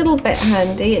be a little bit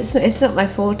handy. It's not my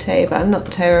forte, but I'm not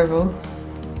terrible.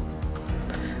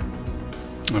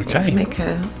 Okay. Make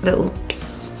a little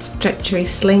stretchery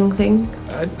sling thing.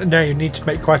 No, you need to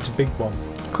make quite a big one.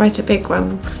 Quite a big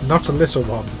one. Not a little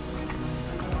one.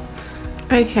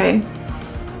 Okay.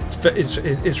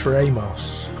 It's for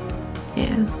Amos.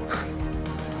 Yeah.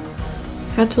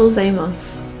 How tall's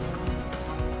Amos?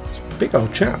 It's a big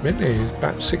old chap, isn't he? He's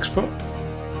about 6 foot.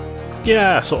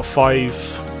 Yeah, sort of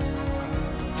 5'10",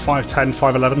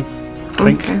 5'11", I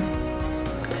think. Okay.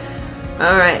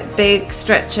 Alright, big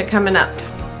stretcher coming up.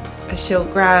 She'll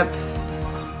grab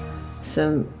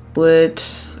some wood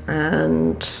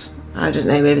and I don't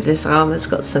know, maybe this armour's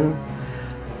got some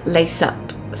lace up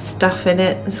stuff in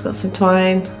it. It's got some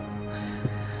twine.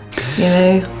 You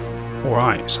know.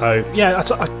 Alright, so yeah,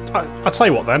 I'll tell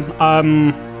you what then.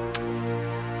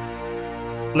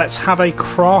 Let's have a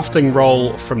crafting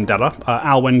roll from Della.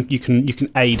 Alwyn, you can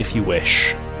aid if you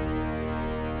wish.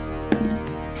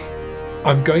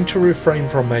 I'm going to refrain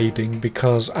from aiding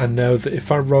because I know that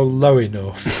if I roll low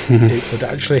enough, it would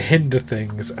actually hinder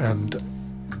things, and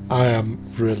I am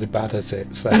really bad at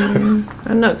it. So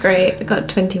I'm not great. I got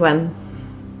 21.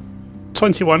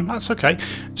 21. That's okay.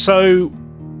 So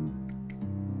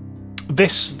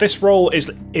this roll is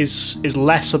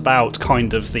less about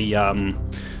kind of the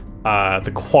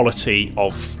quality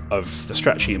of the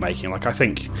stretcher you're making. Like, I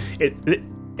think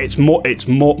it's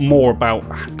more about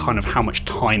kind of how much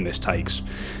time this takes,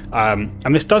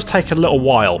 and this does take a little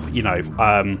while. You know,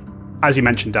 as you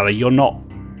mentioned, Della, you're not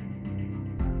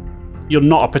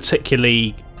a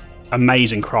particularly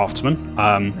amazing craftsman.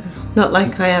 Not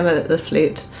like I am at the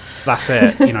flute. That's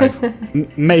it. You know,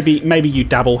 maybe you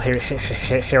dabble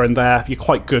here and there. You're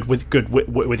quite good with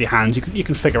your hands. You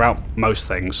can figure out most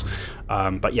things.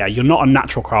 But yeah, you're not a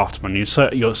natural craftsman.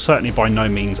 You're certainly by no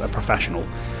means a professional.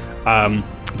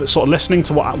 But sort of listening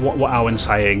to what Alwyn's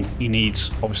saying, you need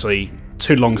obviously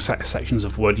 2 long sections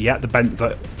of wood. Yeah,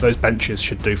 those benches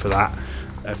should do for that.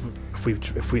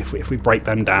 If we break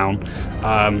them down,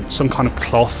 some kind of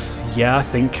cloth. Yeah, I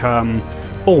think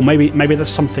oh, maybe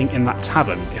there's something in that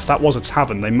tavern. If that was a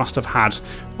tavern, they must have had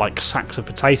like sacks of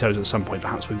potatoes at some point.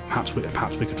 Perhaps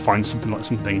we could find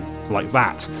something like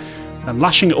that. And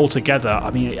lashing it all together, I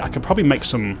mean, I could probably make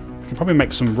some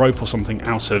rope or something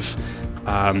out of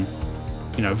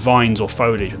vines or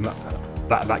foliage and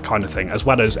that kind of thing, as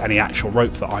well as any actual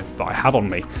rope that I have on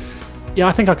me. Yeah,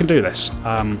 I think I can do this.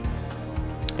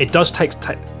 It does take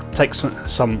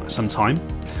some time.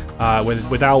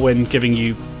 With Alwyn giving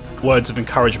you words of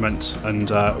encouragement and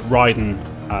Ryden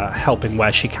helping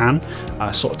where she can,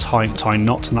 sort of tying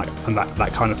knots and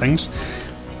that kind of things.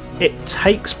 It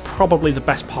takes probably the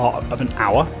best part of an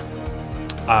hour,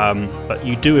 but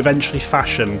you do eventually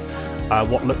fashion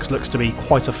what looks to be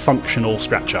quite a functional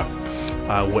stretcher,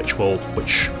 which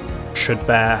should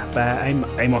bear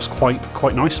Amos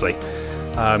quite nicely.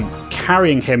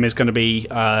 Carrying him is going to be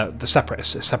the separate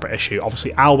issue.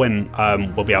 Obviously, Alwyn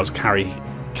will be able to carry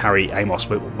Amos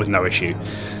with no issue.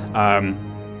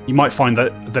 You might find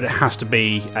that it has to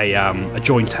be a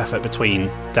joint effort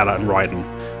between Della and Ryden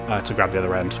to grab the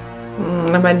other end.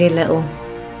 I'm only little.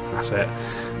 That's it.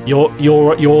 You're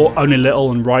only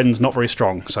little, and Ryden's not very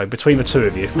strong. So between the two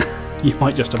of you, you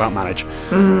might just about manage.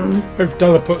 If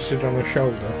Della puts it on her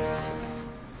shoulder.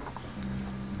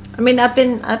 I mean,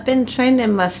 I've been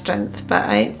training my strength, but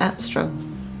I ain't that strong.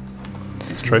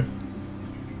 That's true.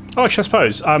 Oh, actually, I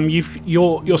suppose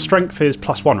your strength is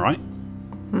 +1, right?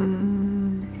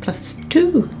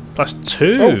 +2.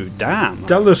 +2. Oh, damn.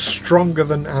 Della's stronger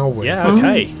than Alwyn. Yeah.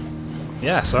 Okay.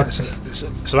 Yeah. So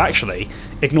actually,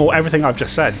 ignore everything I've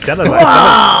just said.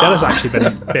 Della's actually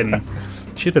been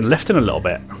she's been lifting a little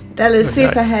bit. Della's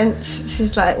super hench.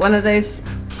 She's like one of those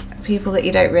people that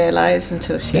you don't realise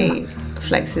until she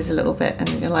flexes a little bit, and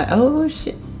you're like, oh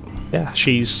shit. Yeah,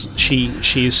 she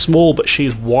is small, but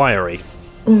she's wiry.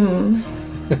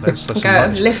 Lift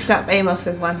up Amos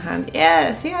with one hand.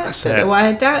 Yeah, see, I don't know why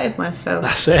I doubted myself.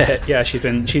 That's it. Yeah, she's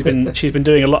been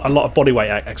doing a lot of body weight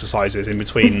exercises in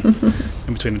between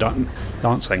the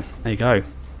dancing. There you go.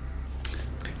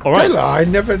 All right. Della, I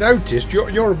never noticed.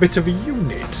 You're a bit of a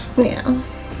unit. Yeah,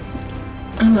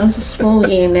 I'm a small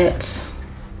unit.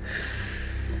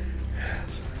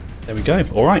 There we go.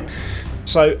 All right.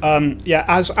 So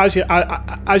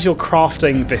as you're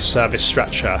crafting this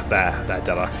stretcher there,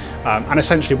 Della, and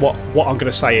essentially what I'm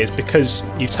going to say is, because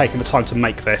you've taken the time to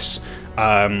make this,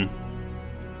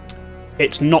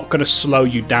 it's not going to slow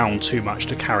you down too much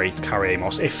to carry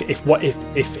Amos.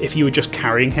 If you were just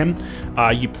carrying him,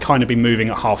 you'd kind of be moving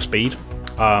at half speed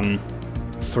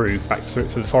through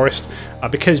the forest.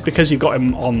 Because you've got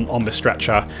him on the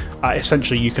stretcher,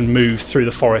 essentially you can move through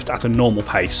the forest at a normal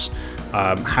pace.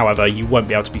 However, you won't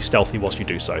be able to be stealthy whilst you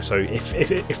do so. So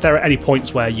if there are any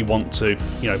points where you want to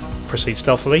proceed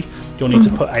stealthily, you'll need to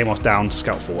put Amos down to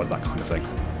scout forward, that kind of thing.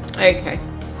 Okay,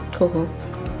 cool.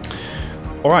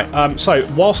 All right. So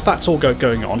whilst that's all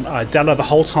going on, Della, the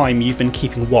whole time you've been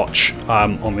keeping watch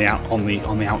on the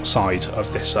outside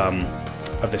of this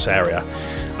area,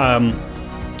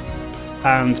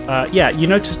 you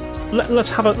notice. Let's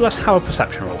have a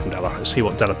perception roll from Della. Let's see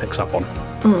what Della picks up on.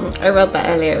 I rolled that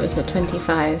earlier. It was a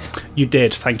 25. You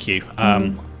did. Thank you.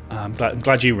 I'm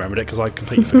glad you remembered it, because I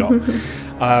completely forgot.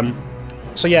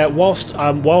 So yeah, whilst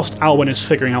Alwyn is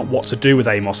figuring out what to do with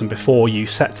Amos, and before you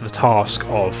set to the task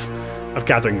of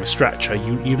gathering the stretcher,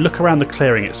 you look around the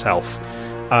clearing itself.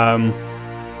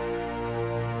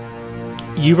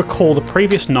 You recall the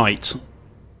previous night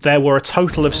there were a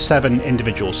total of 7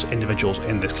 individuals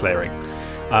in this clearing.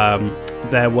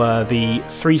 There were the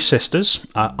 3 sisters,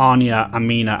 Anya,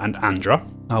 Amina, and Andra,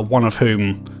 one of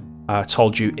whom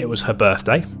told you it was her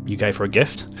birthday. You gave her a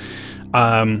gift.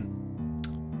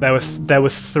 There were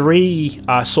 3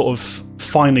 sort of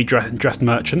finely dressed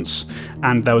merchants,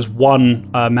 and there was 1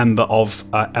 member of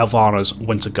Elvana's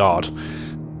Winter Guard.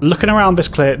 Looking around this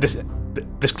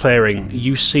clearing,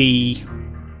 you see.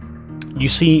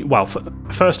 Well,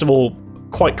 first of all,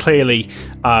 quite clearly,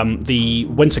 the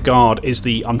Winter Guard is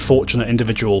the unfortunate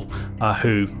individual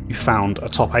who you found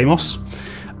atop Amos.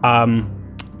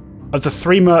 Of the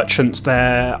 3 merchants,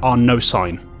 there are no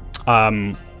sign.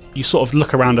 You sort of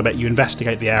look around a bit, you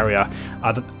investigate the area.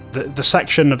 The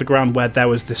section of the ground where there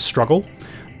was this struggle,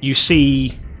 you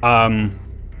see...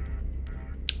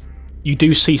 you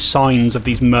do see signs of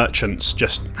these merchants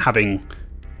just having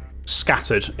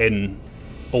scattered in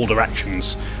all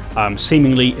directions,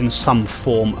 seemingly in some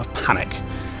form of panic.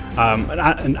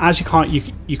 And as you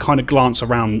kind of glance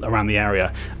around the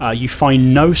area, you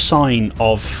find no sign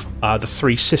of the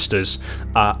 3 sisters,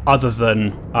 other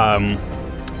than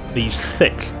these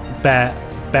thick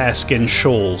bear skin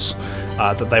shawls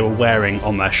that they were wearing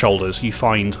on their shoulders. You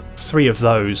find 3 of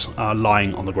those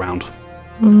lying on the ground.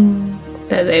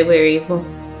 But they were evil.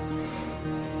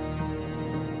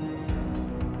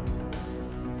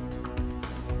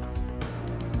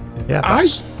 Yeah, I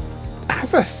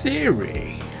have a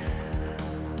theory.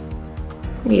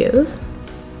 Yes.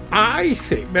 I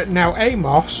think that now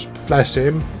Amos, bless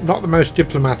him, not the most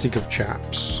diplomatic of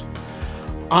chaps,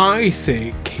 I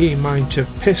think he might have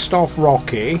pissed off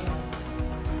Rocky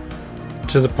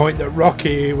to the point that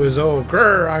Rocky was, oh,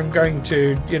 grr, I'm going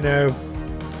to,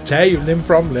 tear you limb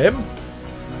from limb.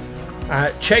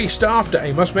 Chased after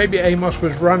Amos. Maybe Amos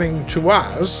was running to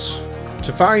us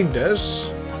to find us,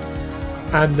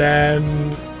 and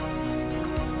then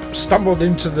stumbled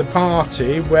into the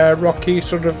party where Rocky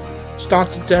sort of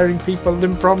started tearing people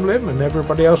limb from limb and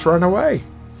everybody else ran away.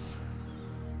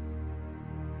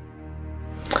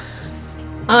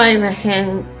 I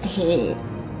reckon he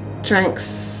drank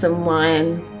some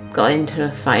wine, got into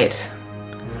a fight.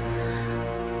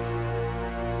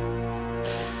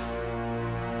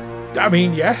 I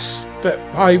mean, yes, but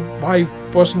why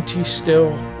wasn't he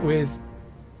still with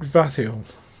Vathiel?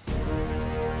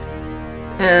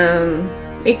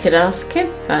 We could ask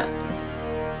him, but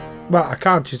Well, I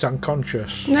can't, he's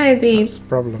unconscious. no, That's the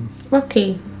problem.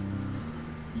 Rocky.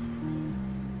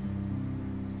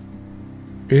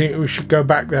 You think we should go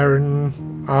back there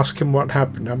and ask him what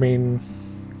happened? I mean,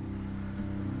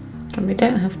 And we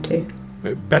don't have to.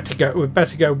 we'd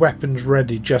better go weapons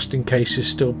ready just in case he's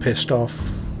still pissed off.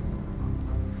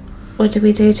 What do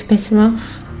we do to piss him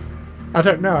off? I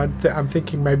don't know. I'm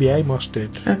thinking maybe Amos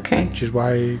did, Okay. which is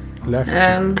why he left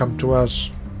to come to us.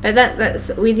 But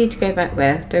that's we need to go back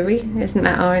there, do we? Isn't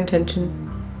that our intention?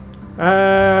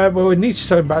 Well, we need to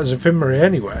tell him about Zephymery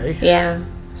anyway. Yeah.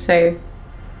 So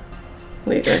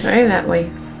we don't go that way.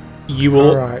 You will.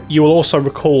 Alright. You will also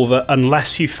recall that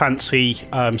unless you fancy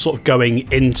sort of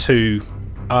going into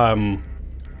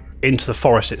the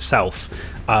forest itself,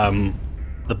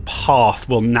 the path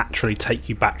will naturally take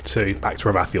you back to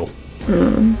Ravathiel.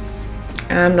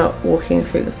 I'm not walking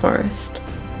through the forest.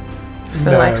 I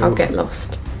feel like I'll get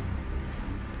lost.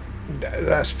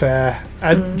 That's fair.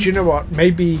 And do you know what?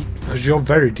 Maybe, because you're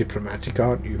very diplomatic,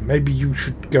 aren't you? Maybe you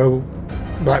should go,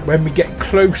 like when we get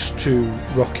close to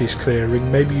Rocky's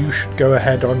clearing, maybe you should go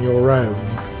ahead on your own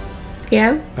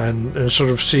Yeah? and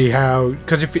sort of see how...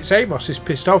 Because if it's Amos he's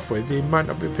pissed off with, he might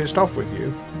not be pissed off with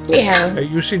you. Yeah.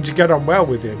 You seem to get on well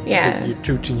with him. Yeah. You're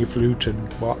tooting your flute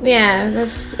and what. Yeah,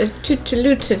 let's toot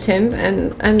at him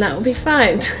and that'll be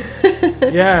fine.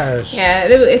 Yes. Yeah,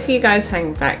 if you guys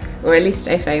hang back, or at least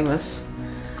if Amos,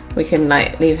 we can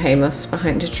leave Amos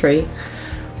behind a tree.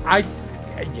 I'd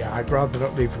rather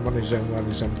not leave him on his own while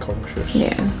he's unconscious.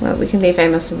 Yeah, well, we can leave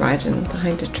Amos and Ryden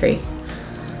behind a tree.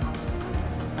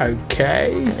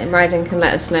 Okay. And then Ryden can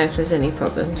let us know if there's any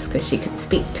problems, because she can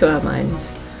speak to our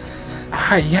minds.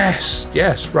 Yes.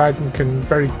 Ryden can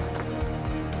very,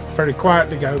 very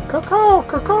quietly go, caw,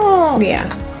 caw. Yeah.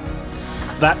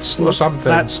 That's Or something.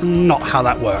 That's not how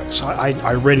that works.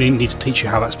 I really need to teach you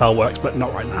how that spell works, but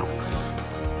not right now.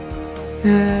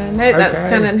 No, that's Okay.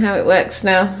 kind of how it works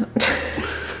now.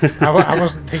 I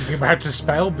wasn't thinking about a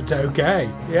spell, but okay.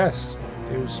 Yes,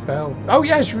 it was spell. Oh,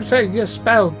 yes, you were saying, yes,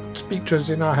 spell. Speak to us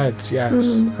in our heads, yes.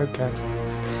 Okay.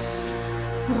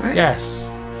 Alright. Yes.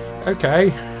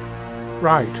 Okay.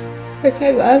 Right.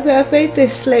 Okay, well, I've made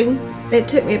this sling. It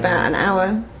took me about an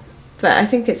hour, but I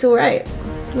think it's alright.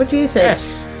 What do you think?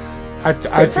 Yes. I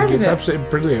think proud of it's it. absolutely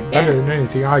brilliant. Better Yeah. than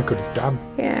anything I could have done.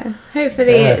 Yeah,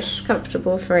 hopefully Yes. it's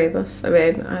comfortable for Amos. I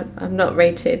mean, I've not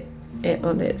rated it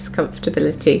on its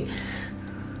comfortability.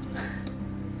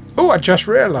 Oh, I just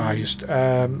realised.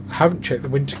 I haven't checked the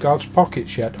Winter Guard's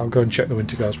pockets yet. I'll go and check the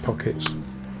Winter Guard's pockets.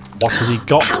 What has he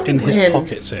got in his Really?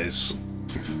 pockets is...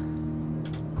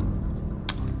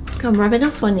 I'm rubbing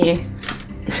off on you.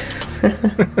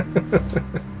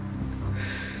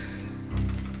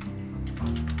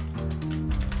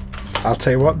 I'll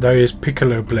tell you what, though, his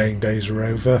piccolo playing days are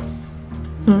over.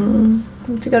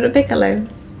 Have you got a piccolo?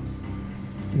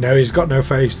 No, he's got no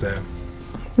face there.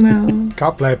 No.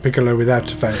 Can't play a piccolo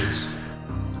without a face.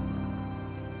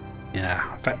 Yeah,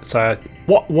 but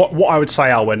what I would say,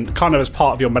 Alwyn, kind of as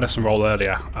part of your medicine roll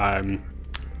earlier,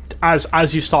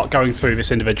 as you start going through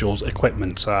this individual's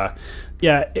equipment,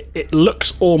 it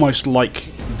looks almost like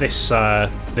this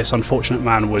unfortunate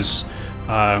man was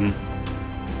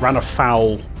ran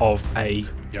afoul of a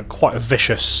quite a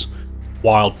vicious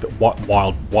wild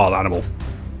animal.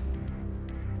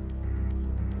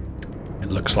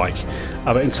 It looks like,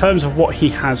 but in terms of what he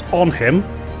has on him.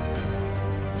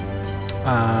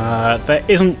 There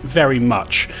isn't very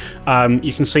much.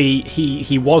 You can see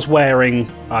he was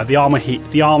wearing the armor.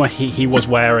 He was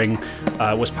wearing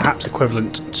was perhaps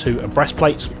equivalent to a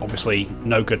breastplate. Obviously,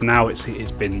 no good now.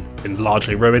 It's been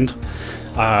largely ruined.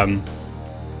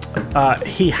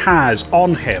 He has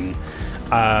on him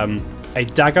a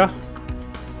dagger,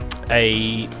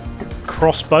 a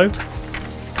crossbow,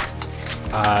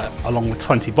 along with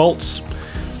 20 bolts,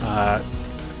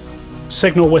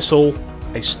 signal whistle,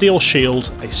 a steel shield,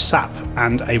 a sap,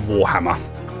 and a warhammer.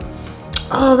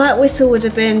 Oh, that whistle would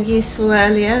have been useful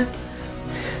earlier.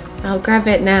 I'll grab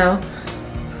it now.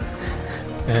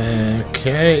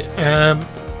 Okay.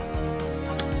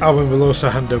 Alwyn will also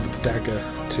hand over the dagger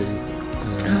to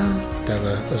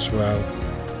Della as well.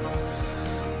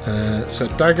 So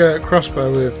dagger,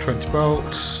 crossbow with 20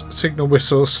 bolts, signal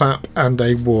whistle, sap, and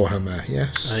a warhammer.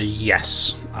 Yes.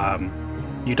 Yes.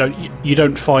 You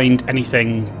don't find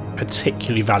anything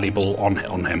particularly valuable on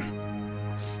him.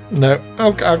 No,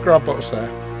 I'll grab what's there.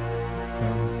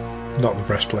 Not the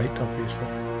breastplate, obviously.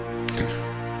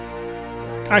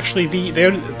 Actually,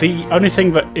 the only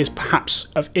thing that is perhaps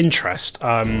of interest,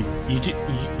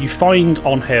 you find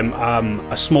on him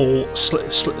a small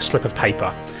slip of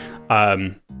paper,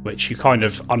 which you kind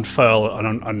of unfurl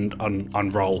and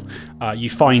unroll. You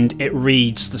find it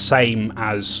reads the same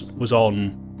as was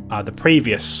on the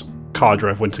previous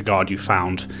cadre of Winterguard you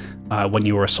found when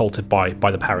you were assaulted by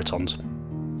the Peritons.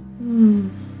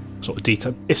 Sort of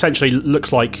detail. Essentially,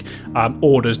 looks like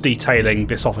orders detailing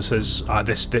this officer's,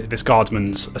 this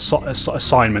guardsman's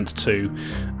assignment to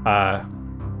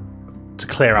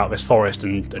clear out this forest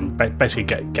and basically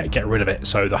get rid of it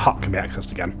so the hut can be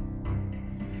accessed again.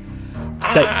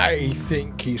 I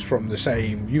think he's from the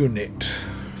same unit.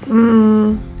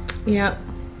 Yeah.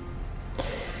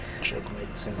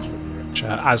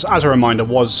 As a reminder,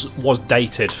 was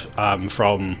dated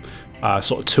from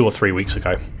sort of 2 or 3 weeks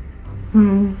ago.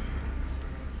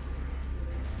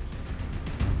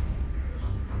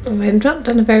 We've not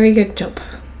done a very good job.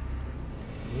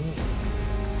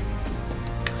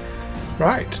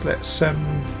 Right, let's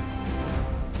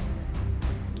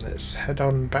head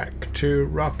on back to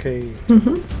Rocky.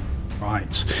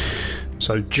 Right.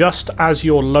 So just as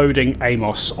you're loading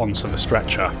Amos onto the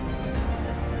stretcher,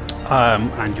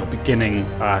 and you're beginning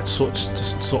to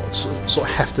sort of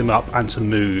heft him up and to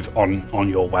move on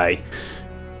your way,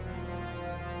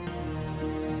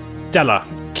 Della,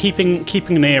 keeping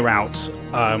an ear out,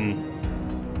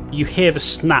 you hear the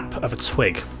snap of a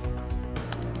twig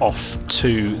off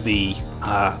to the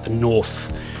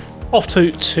north, off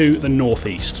to the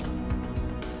northeast,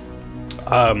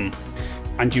 and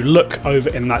you look over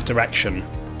in that direction.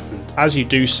 And as you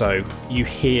do so, you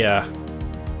hear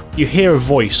a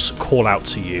voice call out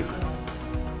to you.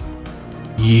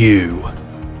 You.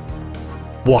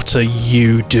 What are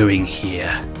you doing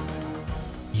here?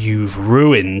 You've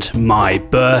ruined my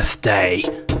birthday.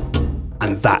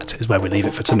 And that is where we leave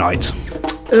it for tonight.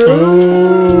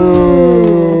 Ooh.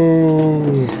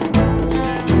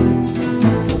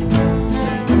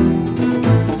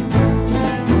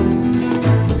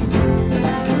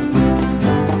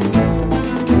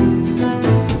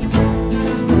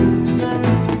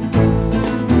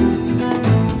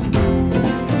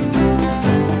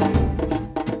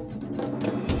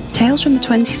 Tales from the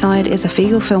 20side is a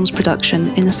Feagle Films production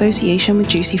in association with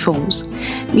Juicy Falls.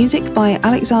 Music by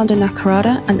Alexander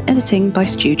Nakarada and editing by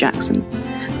Stu Jackson.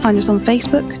 Find us on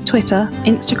Facebook, Twitter,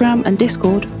 Instagram and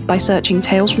Discord by searching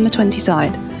Tales from the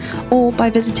 20side or by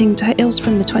visiting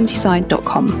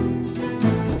talesfromthe20side.com.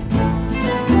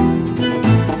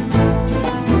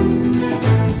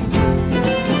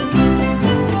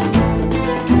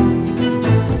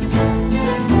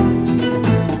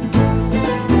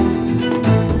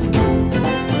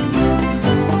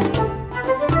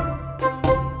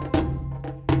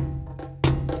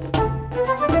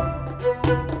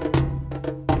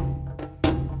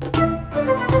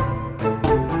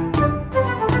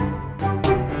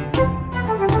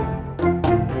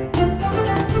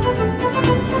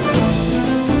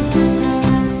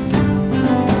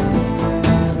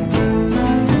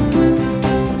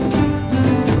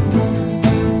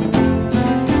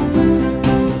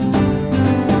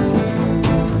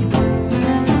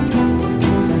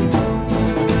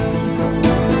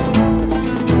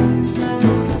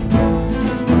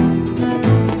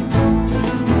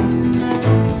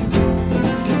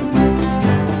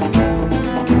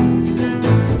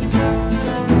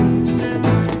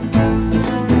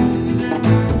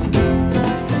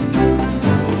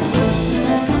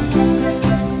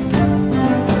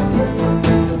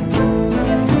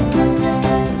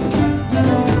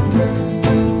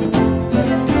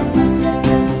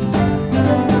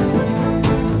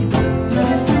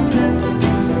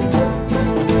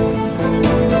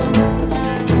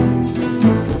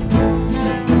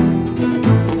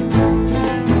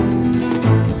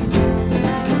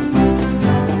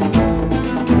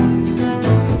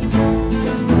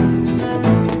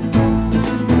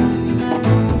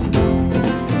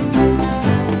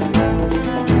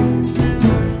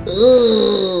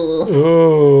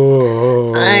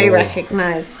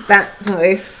 recognise that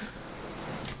voice.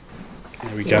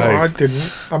 There we go. No, I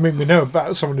didn't. I mean, we know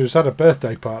about someone who's had a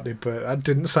birthday party, but that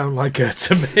didn't sound like her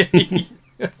to me.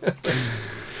 There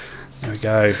we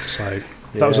go. So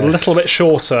that was a little bit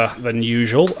shorter than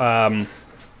usual.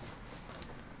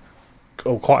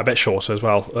 Quite a bit shorter as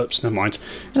well. Oops, never mind.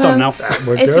 It's done now.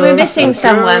 We're missing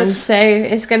someone, so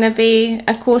it's going to be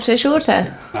a quarter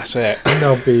shorter. That's it. And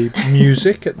there'll be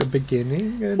music at the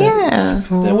beginning. And Yeah.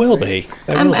 There will be.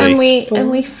 And we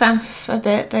faff a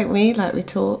bit, don't we? Like we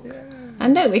talk.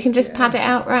 And look, we can just pad it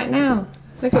out right now.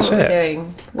 Look at what we're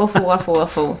doing. Waffle, waffle,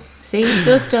 waffle. See,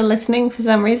 you're still listening for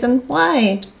some reason.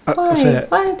 Why? That's it.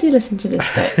 Why do you listen to this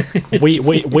bit?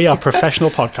 We are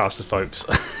professional podcasters, folks.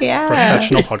 Yeah.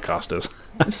 Professional podcasters.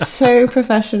 So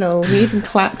professional. We even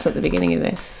clapped at the beginning of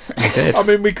this. We did. I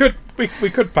mean, we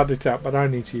could pad it out, but I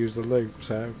need to use the loop.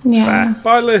 So Yeah.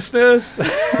 bye, listeners.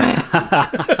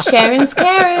 Sharon's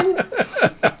Karen.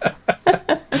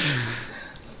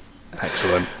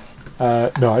 Excellent.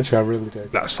 No, actually, I really do.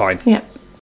 That's fine. Yeah.